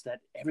 It's just that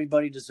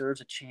everybody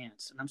deserves a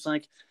chance. And I'm just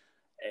like,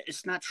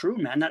 it's not true,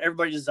 man. Not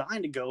everybody's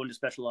designed to go into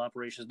special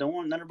operations.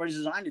 Not everybody's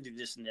designed to do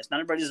this and this. Not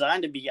everybody's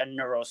designed to be a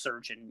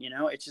neurosurgeon.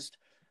 It's just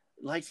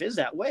life is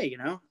that way,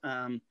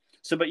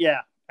 But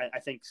yeah, I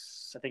think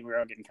we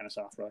are getting kind of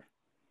soft, right?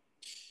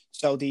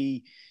 So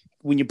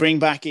when you bring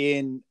back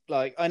in,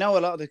 like, I know a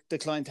lot of the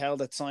clientele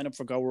that sign up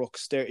for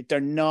GoRucks, they're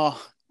not.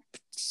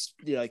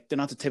 They're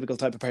not the typical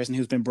type of person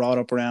who's been brought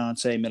up around,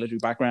 say, military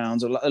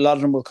backgrounds. A lot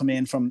of them will come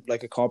in from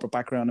like a corporate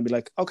background and be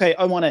like, okay,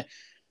 I'm going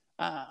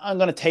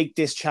to take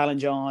this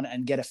challenge on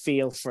and get a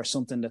feel for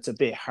something that's a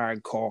bit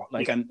hardcore.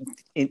 Like, and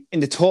in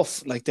the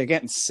tough, like, they're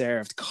getting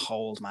served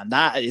cold, man.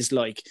 That is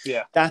like,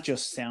 that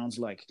just sounds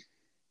like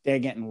they're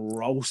getting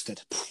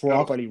roasted,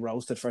 properly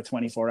roasted for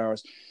 24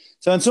 hours.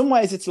 So in some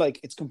ways it's like,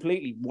 it's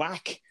completely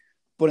whack,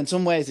 but in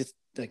some ways it's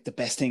like the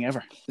best thing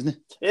ever, isn't it?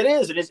 It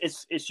is.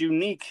 It's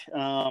unique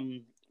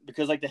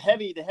because like the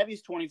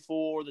heavy's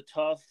 24, the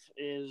tough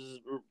is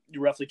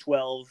roughly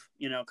 12.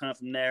 Kind of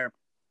from there,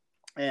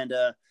 and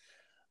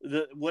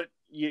when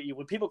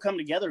people come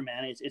together,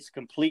 man, it's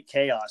complete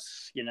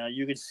chaos.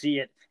 You could see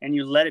it, and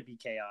you let it be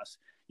chaos.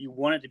 You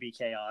want it to be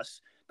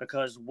chaos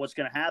because what's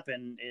going to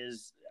happen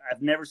is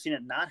I've never seen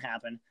it not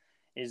happen.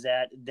 Is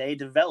that they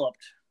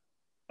developed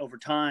over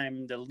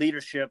time, the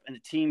leadership and the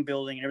team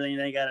building and everything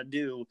they got to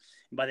do.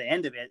 And by the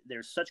end of it,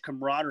 there's such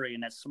camaraderie in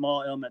that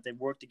small element. They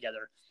work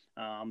together.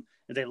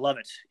 They love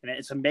it. And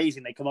it's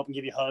amazing. They come up and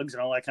give you hugs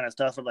and all that kind of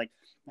stuff. I'm like,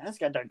 man, this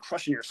guy done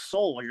crushing your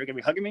soul. You're going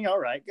to be hugging me? All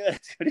right, good.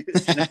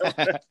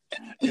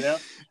 Yeah,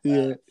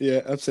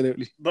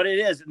 absolutely. But it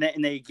is.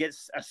 And they get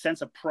a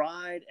sense of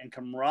pride and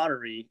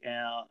camaraderie,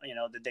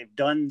 that they've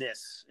done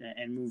this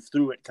and moved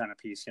through it kind of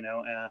piece,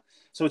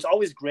 So it's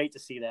always great to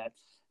see that.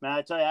 Man,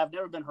 I tell you, I've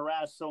never been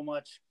harassed so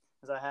much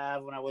as I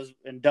have when I was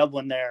in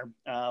Dublin there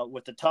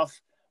with the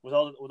tough, with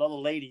all the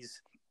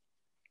ladies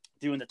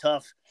doing the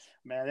tough.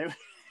 Man, they were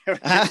so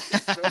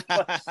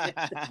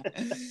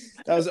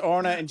that was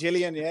Orna and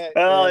Gillian, yeah.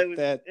 Oh,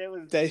 it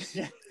was.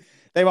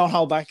 They won't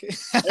hold back. It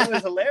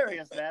was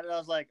hilarious, man. And I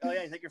was like, oh,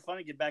 yeah, you think you're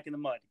funny? Get back in the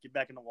mud. Get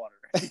back in the water.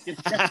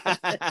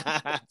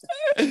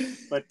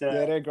 But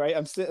yeah, they're great.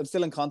 I'm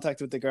still in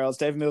contact with the girls.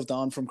 They've moved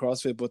on from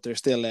CrossFit, but they're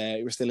still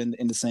we're still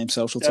in the same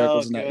social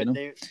circles and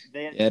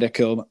that, they're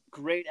cool.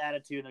 Great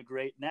attitude and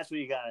and that's what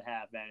you gotta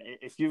have, man.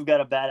 If you've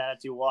got a bad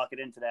attitude walking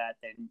into that,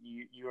 then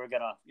you're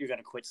gonna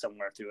quit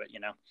somewhere through it,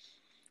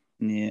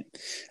 Yeah,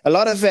 a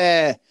lot of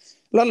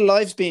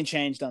lives being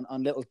changed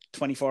on little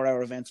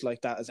 24-hour events like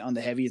that, as on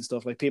the heavy and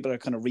stuff. Like, people are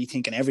kind of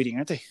rethinking everything,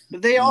 aren't they?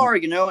 They are,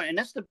 and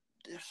that's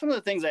some of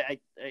the things I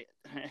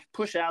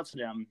push out to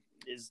them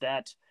is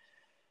that,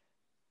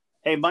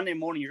 hey, Monday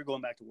morning you're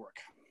going back to work.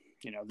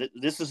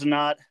 This is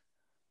not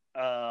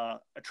a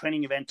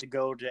training event to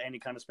go to any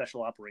kind of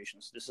special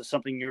operations. This is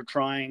something you're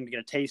trying to get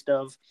a taste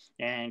of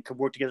and can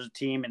work together as a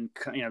team and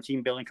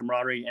team building,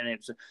 camaraderie. And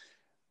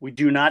we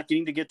do not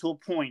need to get to a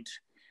point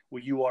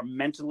where you are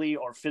mentally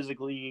or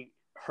physically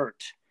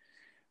hurt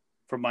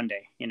for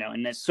Monday,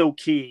 and that's so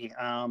key.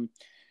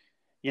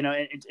 you know,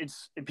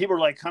 and people are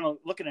like kind of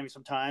looking at me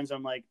sometimes.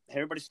 I'm like, hey,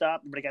 everybody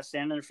stop. Everybody got to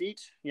stand on their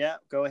feet. Yeah,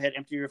 go ahead,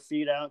 empty your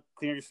feet out,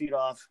 clean your feet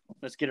off.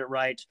 Let's get it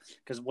right.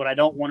 Because what I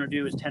don't want to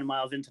do is 10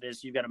 miles into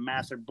this, you've got a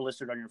massive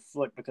blister on your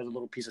foot because a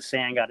little piece of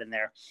sand got in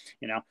there.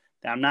 You know,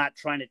 I'm not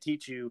trying to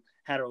teach you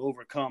how to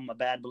overcome a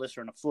bad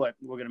blister on a foot.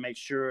 We're going to make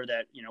sure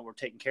that, you know, we're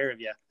taking care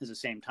of you at the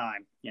same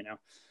time, you know.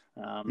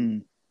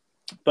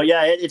 But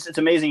yeah, it's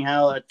amazing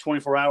how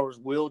 24 hours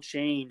will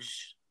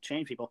change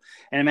people.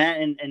 And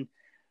man, and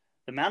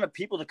the amount of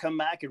people that come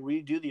back and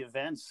redo the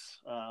events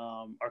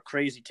are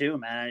crazy too,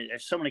 man.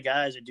 There's so many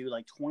guys that do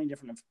like 20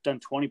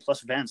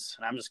 plus events,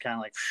 and I'm just kind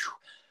of like, phew.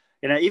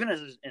 You know, even as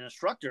an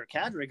instructor, a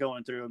cadre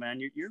going through, man,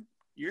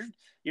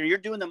 you're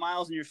doing the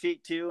miles in your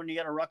feet too, and you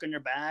got a ruck on your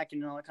back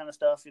and all that kind of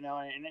stuff, you know,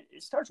 and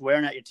it starts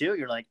wearing at you too.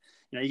 You're like,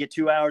 you know, you get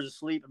 2 hours of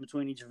sleep in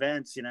between each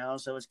events, you know,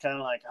 so it's kind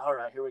of like, all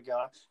right, here we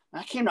go.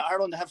 I came to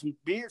Ireland to have some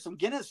beer, some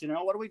Guinness, you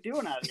know, what are we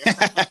doing out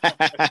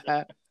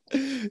here?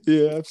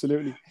 Yeah,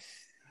 absolutely.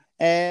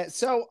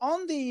 So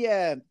on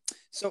the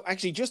so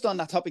actually just on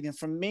that topic, and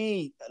for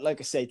me, like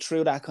I say,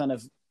 through that kind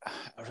of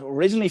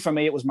originally for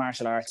me it was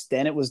martial arts,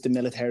 then it was the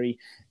military,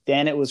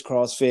 then it was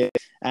CrossFit,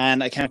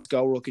 and I can't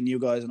go Rook and you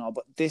guys and all,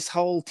 but this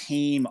whole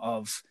theme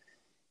of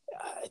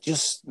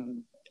just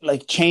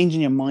like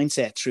changing your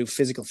mindset through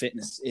physical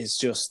fitness is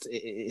just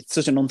it's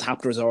such an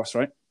untapped resource,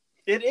 right?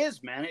 It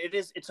is, man.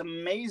 It's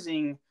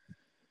amazing.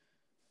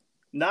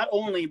 Not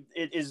only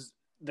it is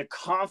the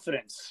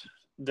confidence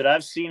that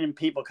I've seen in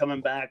people coming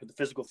back with the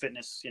physical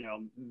fitness, you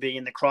know,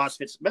 being the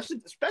CrossFit,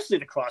 especially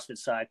the CrossFit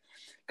side,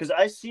 because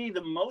I see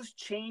the most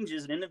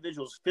changes in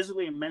individuals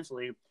physically and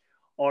mentally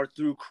are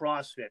through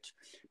CrossFit,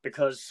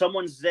 because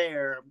someone's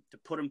there to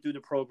put them through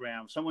the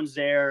program. Someone's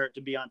there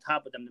to be on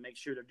top of them to make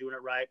sure they're doing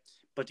it right,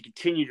 but to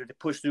continue to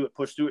push through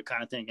it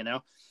kind of thing, you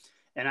know?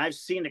 And I've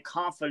seen the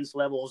confidence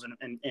levels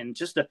and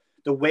just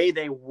the way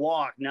they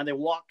walk. Now they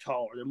walk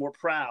taller, they're more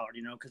proud,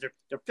 you know, because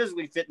they're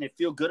physically fit and they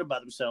feel good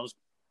about themselves.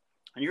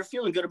 And you're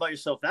feeling good about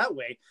yourself that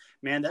way,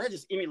 man, that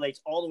just emulates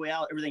all the way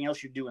out everything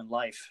else you do in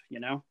life, you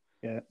know?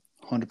 Yeah,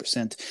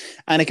 100%.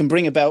 And it can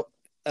bring about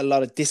a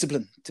lot of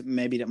discipline to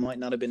maybe that might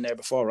not have been there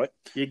before, right?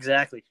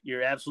 Exactly.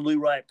 You're absolutely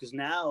right. Because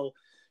now,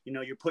 you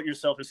know, you're putting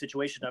yourself in a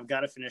situation, I've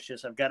got to finish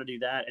this, I've got to do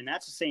that. And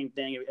that's the same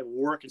thing at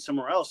work and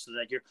somewhere else. So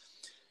that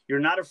you're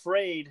not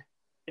afraid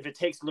if it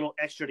takes a little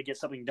extra to get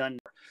something done.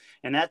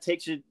 And that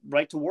takes you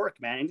right to work,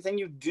 man. Anything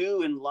you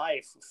do in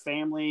life,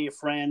 family,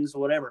 friends,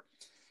 whatever.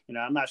 You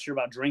know, I'm not sure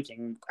about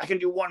drinking. I can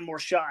do one more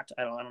shot.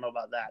 I don't know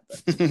about that,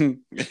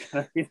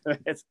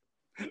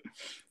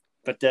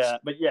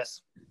 but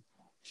yes.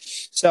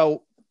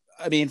 So,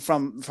 I mean,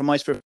 from my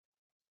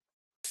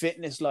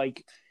fitness,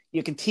 like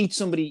you can teach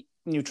somebody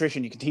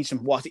nutrition, you can teach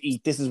them what to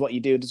eat. This is what you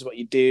do. This is what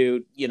you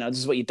do. You know, this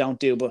is what you don't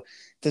do. But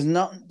there's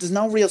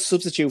no real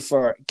substitute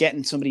for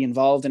getting somebody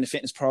involved in a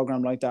fitness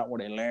program like that, where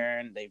they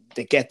learn,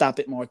 they get that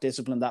bit more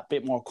discipline, that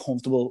bit more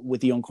comfortable with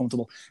the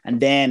uncomfortable, and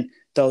then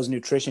those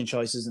nutrition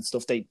choices and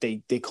stuff, they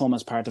come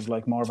as part of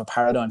like more of a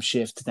paradigm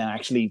shift than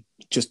actually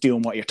just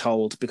doing what you're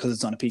told because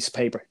it's on a piece of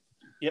paper.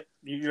 Yep,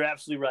 you're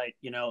absolutely right.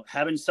 You know,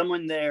 having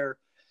someone there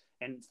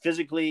and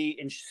physically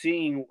and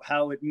seeing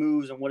how it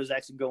moves and what is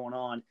actually going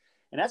on.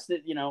 And that's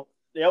you know,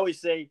 they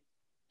always say,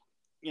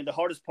 you know, the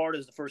hardest part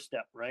is the first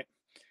step, right?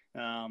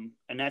 And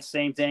that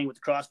same thing with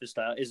the CrossFit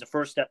style is the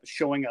first step is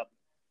showing up.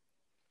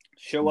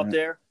 Show up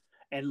there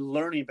and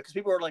learning, because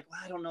people are like, well,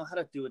 I don't know how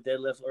to do a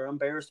deadlift, or I'm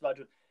embarrassed about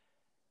it.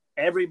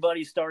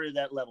 Everybody started at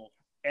that level.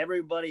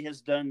 Everybody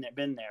has been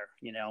there.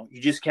 You know,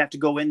 you just have to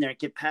go in there and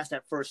get past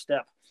that first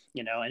step,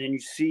 you know, and then you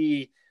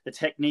see the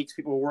techniques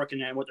people are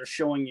working at, what they're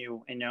showing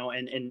you, you know,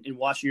 and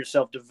watching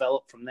yourself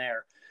develop from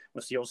there.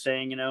 What's the old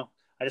saying, you know,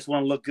 I just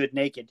want to look good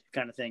naked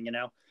kind of thing, you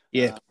know?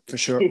 Yeah, for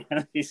sure. You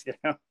know?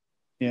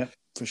 Yeah,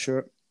 for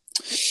sure.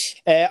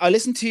 I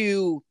listened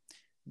to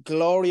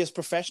Glorious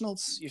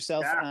Professionals,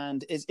 yourself,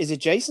 and is it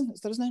Jason? Is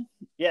that his name?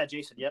 Yeah,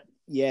 Jason. Yep.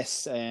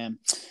 Yes.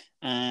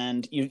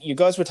 And you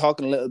guys were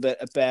talking a little bit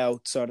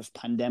about sort of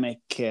pandemic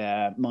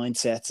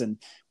mindsets, and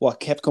what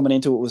kept coming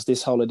into it was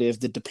this whole idea of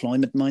the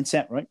deployment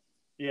mindset, right?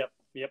 Yep.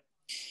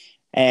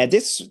 I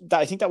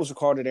think that was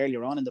recorded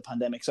earlier on in the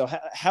pandemic. So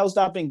how's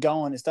that been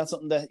going? Is that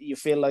something that you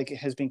feel like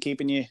has been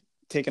keeping you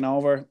taking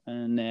over,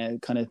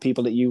 and kind of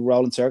people that you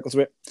roll in circles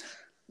with?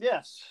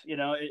 Yes, you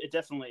know, it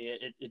definitely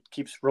it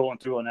keeps rolling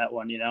through on that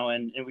one, you know,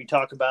 and we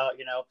talk about,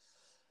 you know,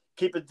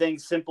 keeping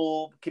things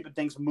simple, keeping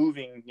things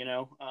moving, you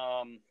know.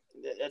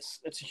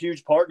 It's a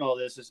huge part in all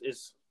this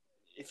is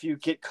if you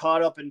get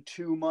caught up in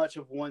too much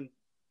of one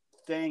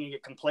thing and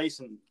get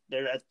complacent,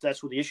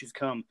 that's where the issues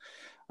come.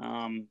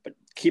 But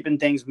keeping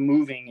things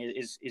moving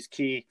is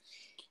key.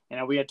 You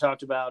know, we had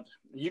talked about,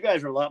 you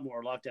guys are a lot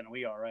more locked down than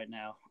we are right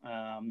now.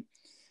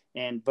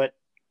 But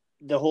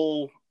the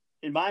whole,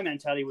 in my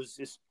mentality was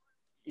just,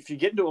 if you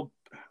get into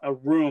a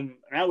room,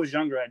 and I was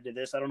younger, I did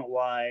this, I don't know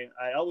why,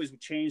 I always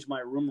would change my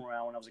room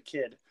around when I was a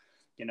kid,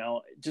 you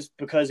know, just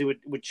because it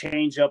would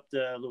change up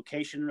the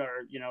location,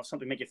 or, you know,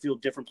 something, make it feel a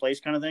different place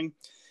kind of thing.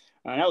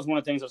 And that was one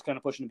of the things I was kind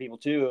of pushing to people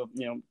too,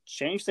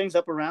 change things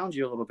up around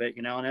you a little bit,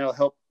 and it'll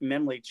help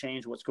mentally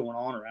change what's going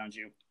on around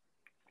you,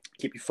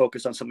 keep you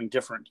focused on something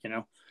different,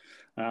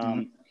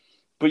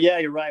 But yeah,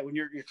 you're right. When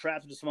you're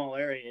trapped in a small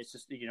area, it's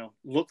just,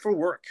 look for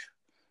work,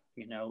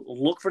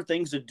 look for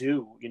things to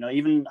do,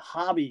 even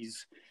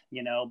hobbies,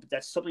 but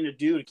that's something to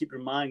do to keep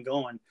your mind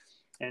going.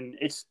 And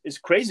it's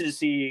crazy to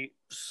see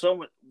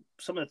some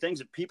of the things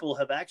that people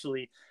have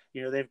actually,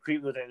 they've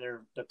created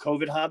the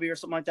COVID hobby or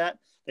something like that,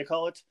 they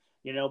call it,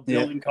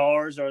 building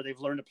cars, or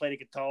they've learned to play the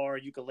guitar or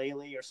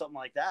ukulele or something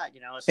like that.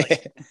 It's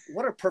like,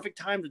 what a perfect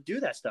time to do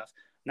that stuff.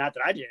 Not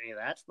that I did any of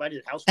that. I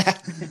did housework.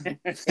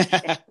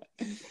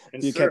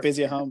 You kept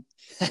busy at home.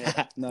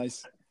 Yeah.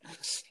 Nice.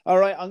 All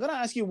right. I'm going to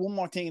ask you one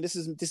more thing. This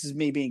is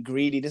me being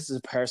greedy. This is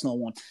a personal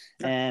one.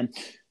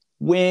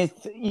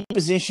 With your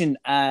position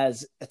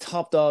as a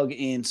top dog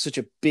in such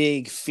a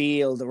big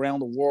field around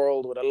the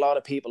world with a lot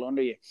of people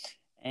under you,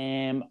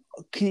 can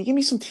you give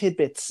me some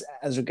tidbits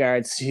as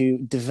regards to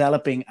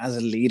developing as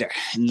a leader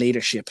in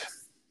leadership?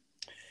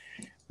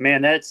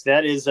 Man,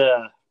 that is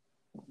a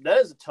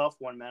tough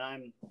one,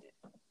 man.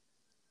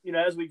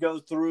 As we go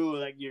through,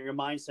 like your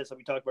mindsets that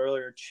we talked about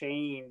earlier,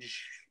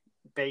 change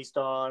based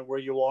on where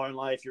you are in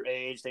life, your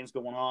age, things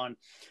going on,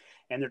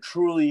 and there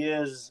truly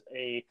is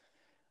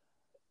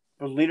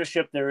for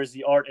leadership, there is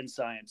the art and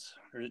science.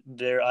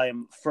 I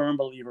am a firm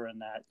believer in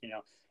that.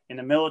 In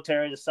the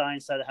military, the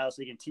science side of the house,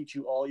 they can teach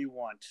you all you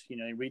want.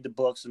 You read the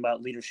books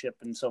about leadership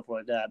and so forth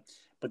like that.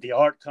 But the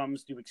art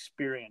comes through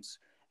experience.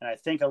 And I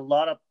think a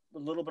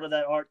little bit of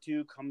that art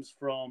too comes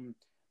from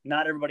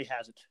not everybody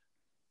has it.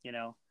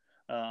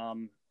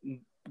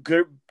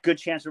 Good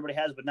chance everybody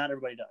has, but not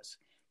everybody does.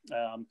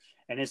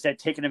 And it's that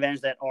taking advantage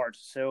of that art.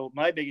 So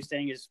my biggest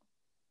thing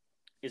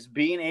is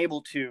being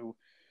able to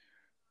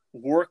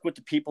work with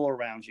the people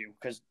around you,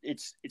 because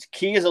it's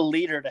key as a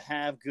leader to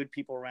have good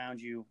people around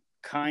you,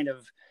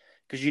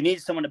 because you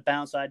need someone to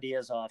bounce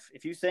ideas off.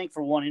 If you think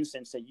for one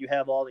instance that you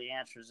have all the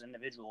answers as an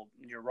individual,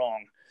 you're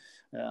wrong.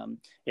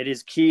 It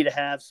is key to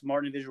have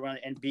smart individuals around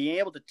and being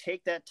able to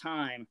take that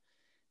time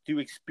through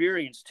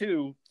experience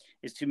too,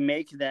 is to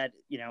make that,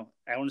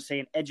 I want to say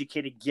an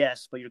educated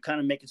guess, but you're kind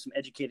of making some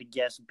educated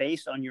guess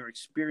based on your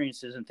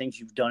experiences and things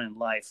you've done in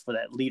life for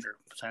that leader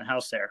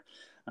house there.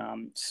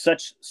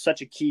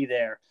 Such a key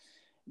there.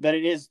 That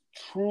it is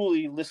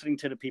truly listening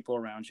to the people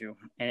around you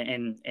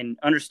and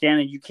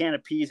understanding you can't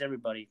appease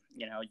everybody.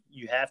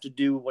 You have to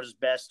do what is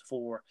best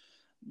for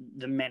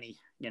the many,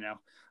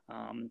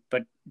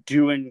 but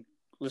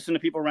listen to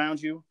people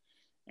around you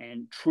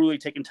and truly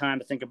taking time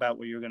to think about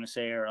what you're going to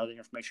say or other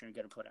information you're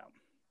going to put out.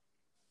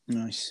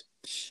 Nice.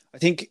 I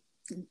think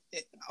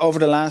over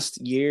the last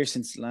year,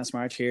 since last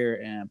March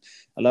here,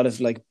 a lot of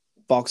like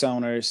box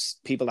owners,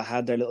 people that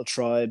had their little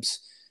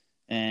tribes,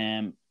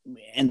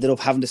 ended up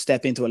having to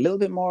step into a little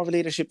bit more of a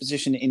leadership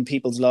position in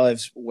people's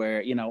lives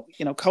where,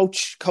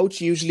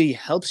 coach usually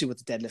helps you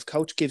with the deadlift.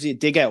 Coach gives you a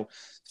dig out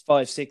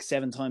 5, 6,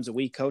 7 times a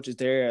week. Coach is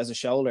there as a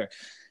shoulder.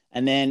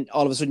 And then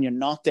all of a sudden you're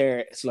not there.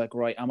 It's like,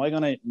 right, am I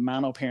going to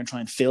man up here and try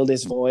and fill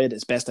this void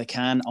as best I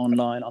can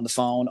online, on the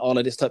phone, all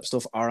of this type of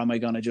stuff? Or am I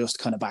going to just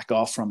kind of back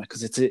off from it?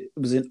 Because it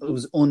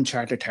was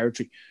uncharted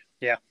territory.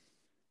 Yeah.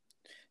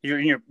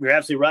 You're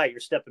absolutely right. You're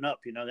stepping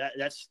up.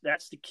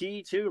 That's the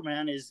key too,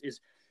 man,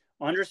 is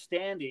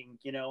understanding.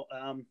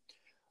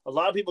 A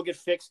lot of people get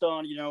fixed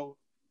on,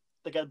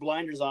 they got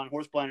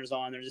horse blinders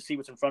on, they just see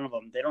what's in front of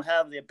them. They don't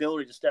have the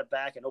ability to step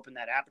back and open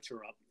that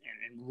aperture up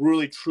and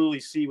really truly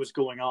see what's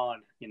going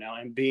on,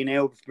 and being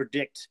able to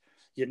predict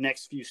your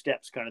next few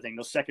steps kind of thing,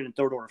 those second and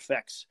third order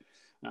effects.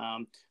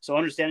 So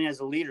understanding as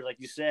a leader, like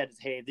you said,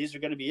 hey, these are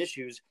going to be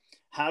issues.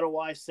 How do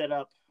I set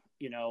up,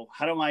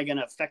 how am I going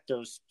to affect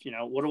those?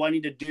 What do I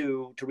need to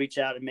do to reach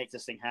out and make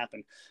this thing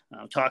happen?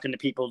 Talking to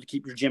people to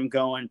keep your gym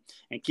going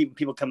and keeping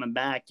people coming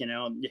back,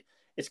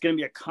 it's going to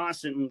be a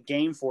constant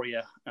game for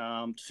you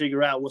to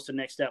figure out what's the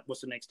next step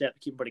to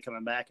keep everybody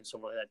coming back and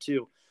stuff like that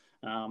too.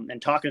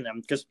 And talking to them,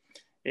 because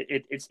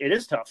it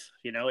is tough.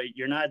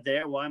 You're not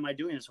there. Why am I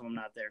doing this when I'm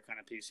not there kind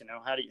of piece?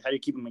 How do you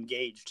keep them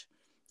engaged?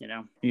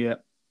 Yeah.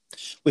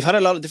 We've had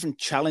a lot of different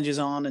challenges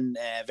on and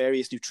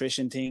various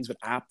nutrition things with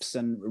apps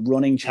and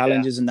running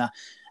challenges and that.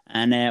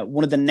 And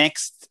one of the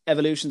next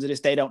evolutions of this,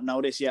 they don't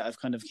know this yet. I've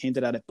kind of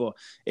hinted at it, but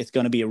it's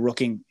going to be a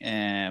rucking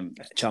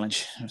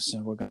challenge. So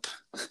we're good.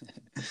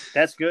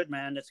 That's good,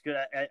 man. That's good.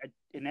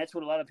 And that's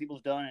what a lot of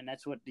people's done. And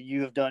that's what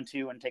you have done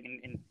too. And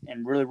taken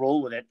and really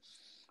roll with it,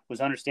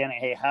 was understanding,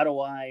 hey, how do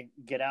I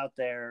get out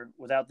there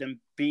without them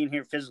being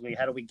here physically?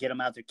 How do we get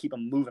them out there, keep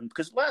them moving?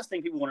 Because the last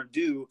thing people want to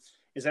do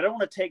is they don't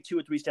want to take 2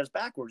 or 3 steps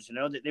backwards.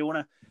 They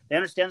understand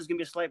there's going to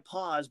be a slight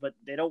pause, but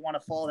they don't want to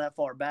fall that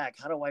far back.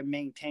 How do I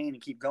maintain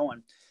and keep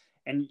going?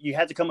 And you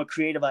have to come with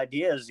creative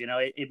ideas.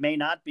 It may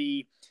not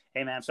be,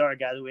 hey man, I'm sorry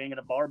guys, we ain't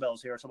got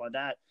barbells here or something like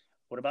that.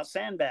 What about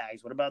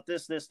sandbags? What about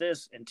this?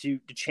 And to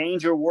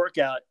change your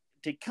workout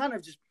to kind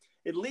of just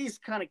at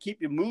least kind of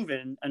keep you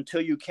moving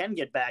until you can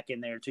get back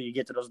in there, until you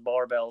get to those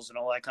barbells and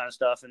all that kind of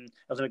stuff and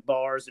Olympic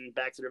bars and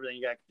back to everything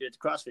you got at the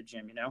CrossFit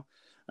gym,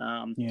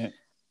 Yeah.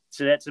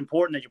 So that's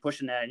important that you're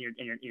pushing that and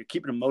you're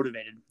keeping them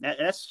motivated.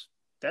 That's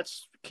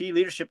key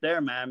leadership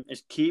there, man.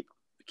 Is keep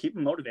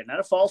them motivated, not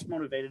a false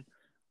motivated,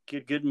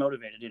 good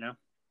motivated.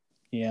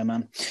 Yeah,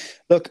 man.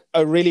 Look,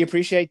 I really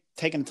appreciate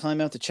taking the time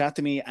out to chat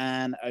to me,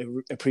 and I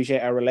appreciate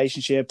our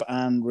relationship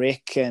and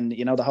Rick, and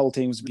the whole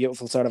thing was a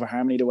beautiful sort of a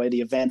harmony the way the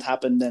event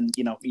happened, and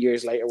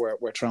years later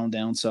we're thrown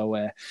down. So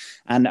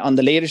and on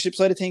the leadership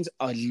side of things,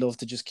 I'd love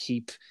to just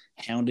keep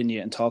hounding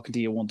you and talking to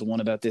you one-to-one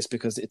about this,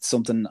 because it's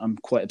something I'm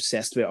quite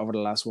obsessed with over the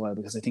last while,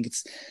 because I think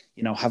it's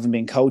having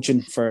been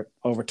coaching for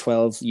over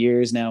 12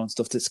 years now and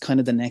stuff, that's kind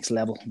of the next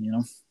level.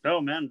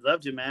 Oh man,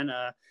 love to, man.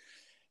 I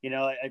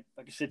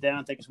can sit down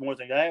and think of some more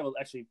things. I have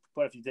actually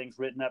quite a few things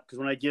written up, because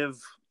when I give,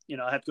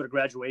 I have to go to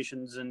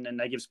graduations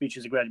and I give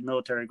speeches at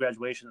military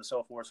graduations and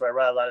so forth. So I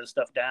write a lot of this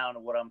stuff down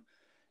of what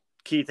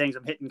key things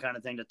I'm hitting kind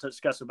of thing to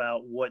discuss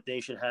about what they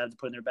should have to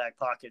put in their back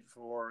pocket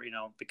for,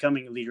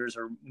 becoming leaders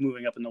or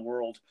moving up in the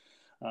world.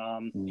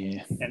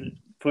 And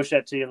push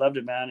that to you. Loved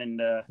it, man.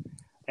 And,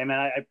 hey man,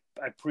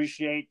 I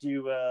appreciate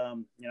you.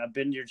 I've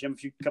been to your gym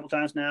a couple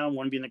times now.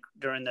 One being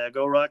during the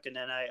Go Ruck, and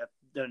then I've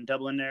done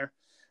Dublin there.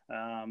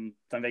 On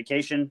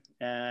vacation,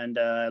 and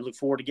I look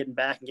forward to getting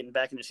back and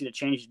to see the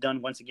change you've done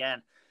once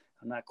again.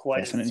 I'm not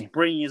quite as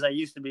springy as I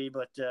used to be,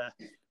 but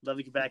love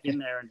to get back in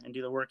there and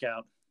do the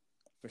workout.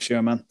 For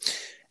sure, man.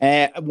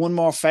 One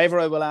more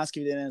favor I will ask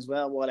you then as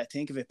well, while I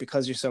think of it,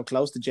 because you're so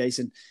close to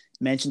Jason.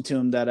 Mention to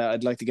him that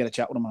I'd like to get a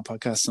chat with him on my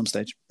podcast some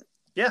stage.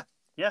 Yeah,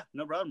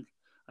 no problem.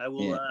 I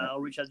will. I'll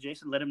reach out to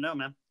Jason, let him know,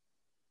 man.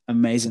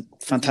 Amazing,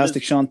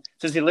 fantastic, Sean.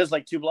 Since he lives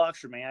like 2 blocks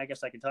from me, I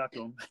guess I can talk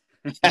to him.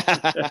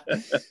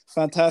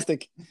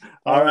 Fantastic.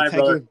 All right,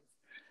 brother. you.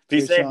 Be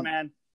Cheers, safe, Sean. man.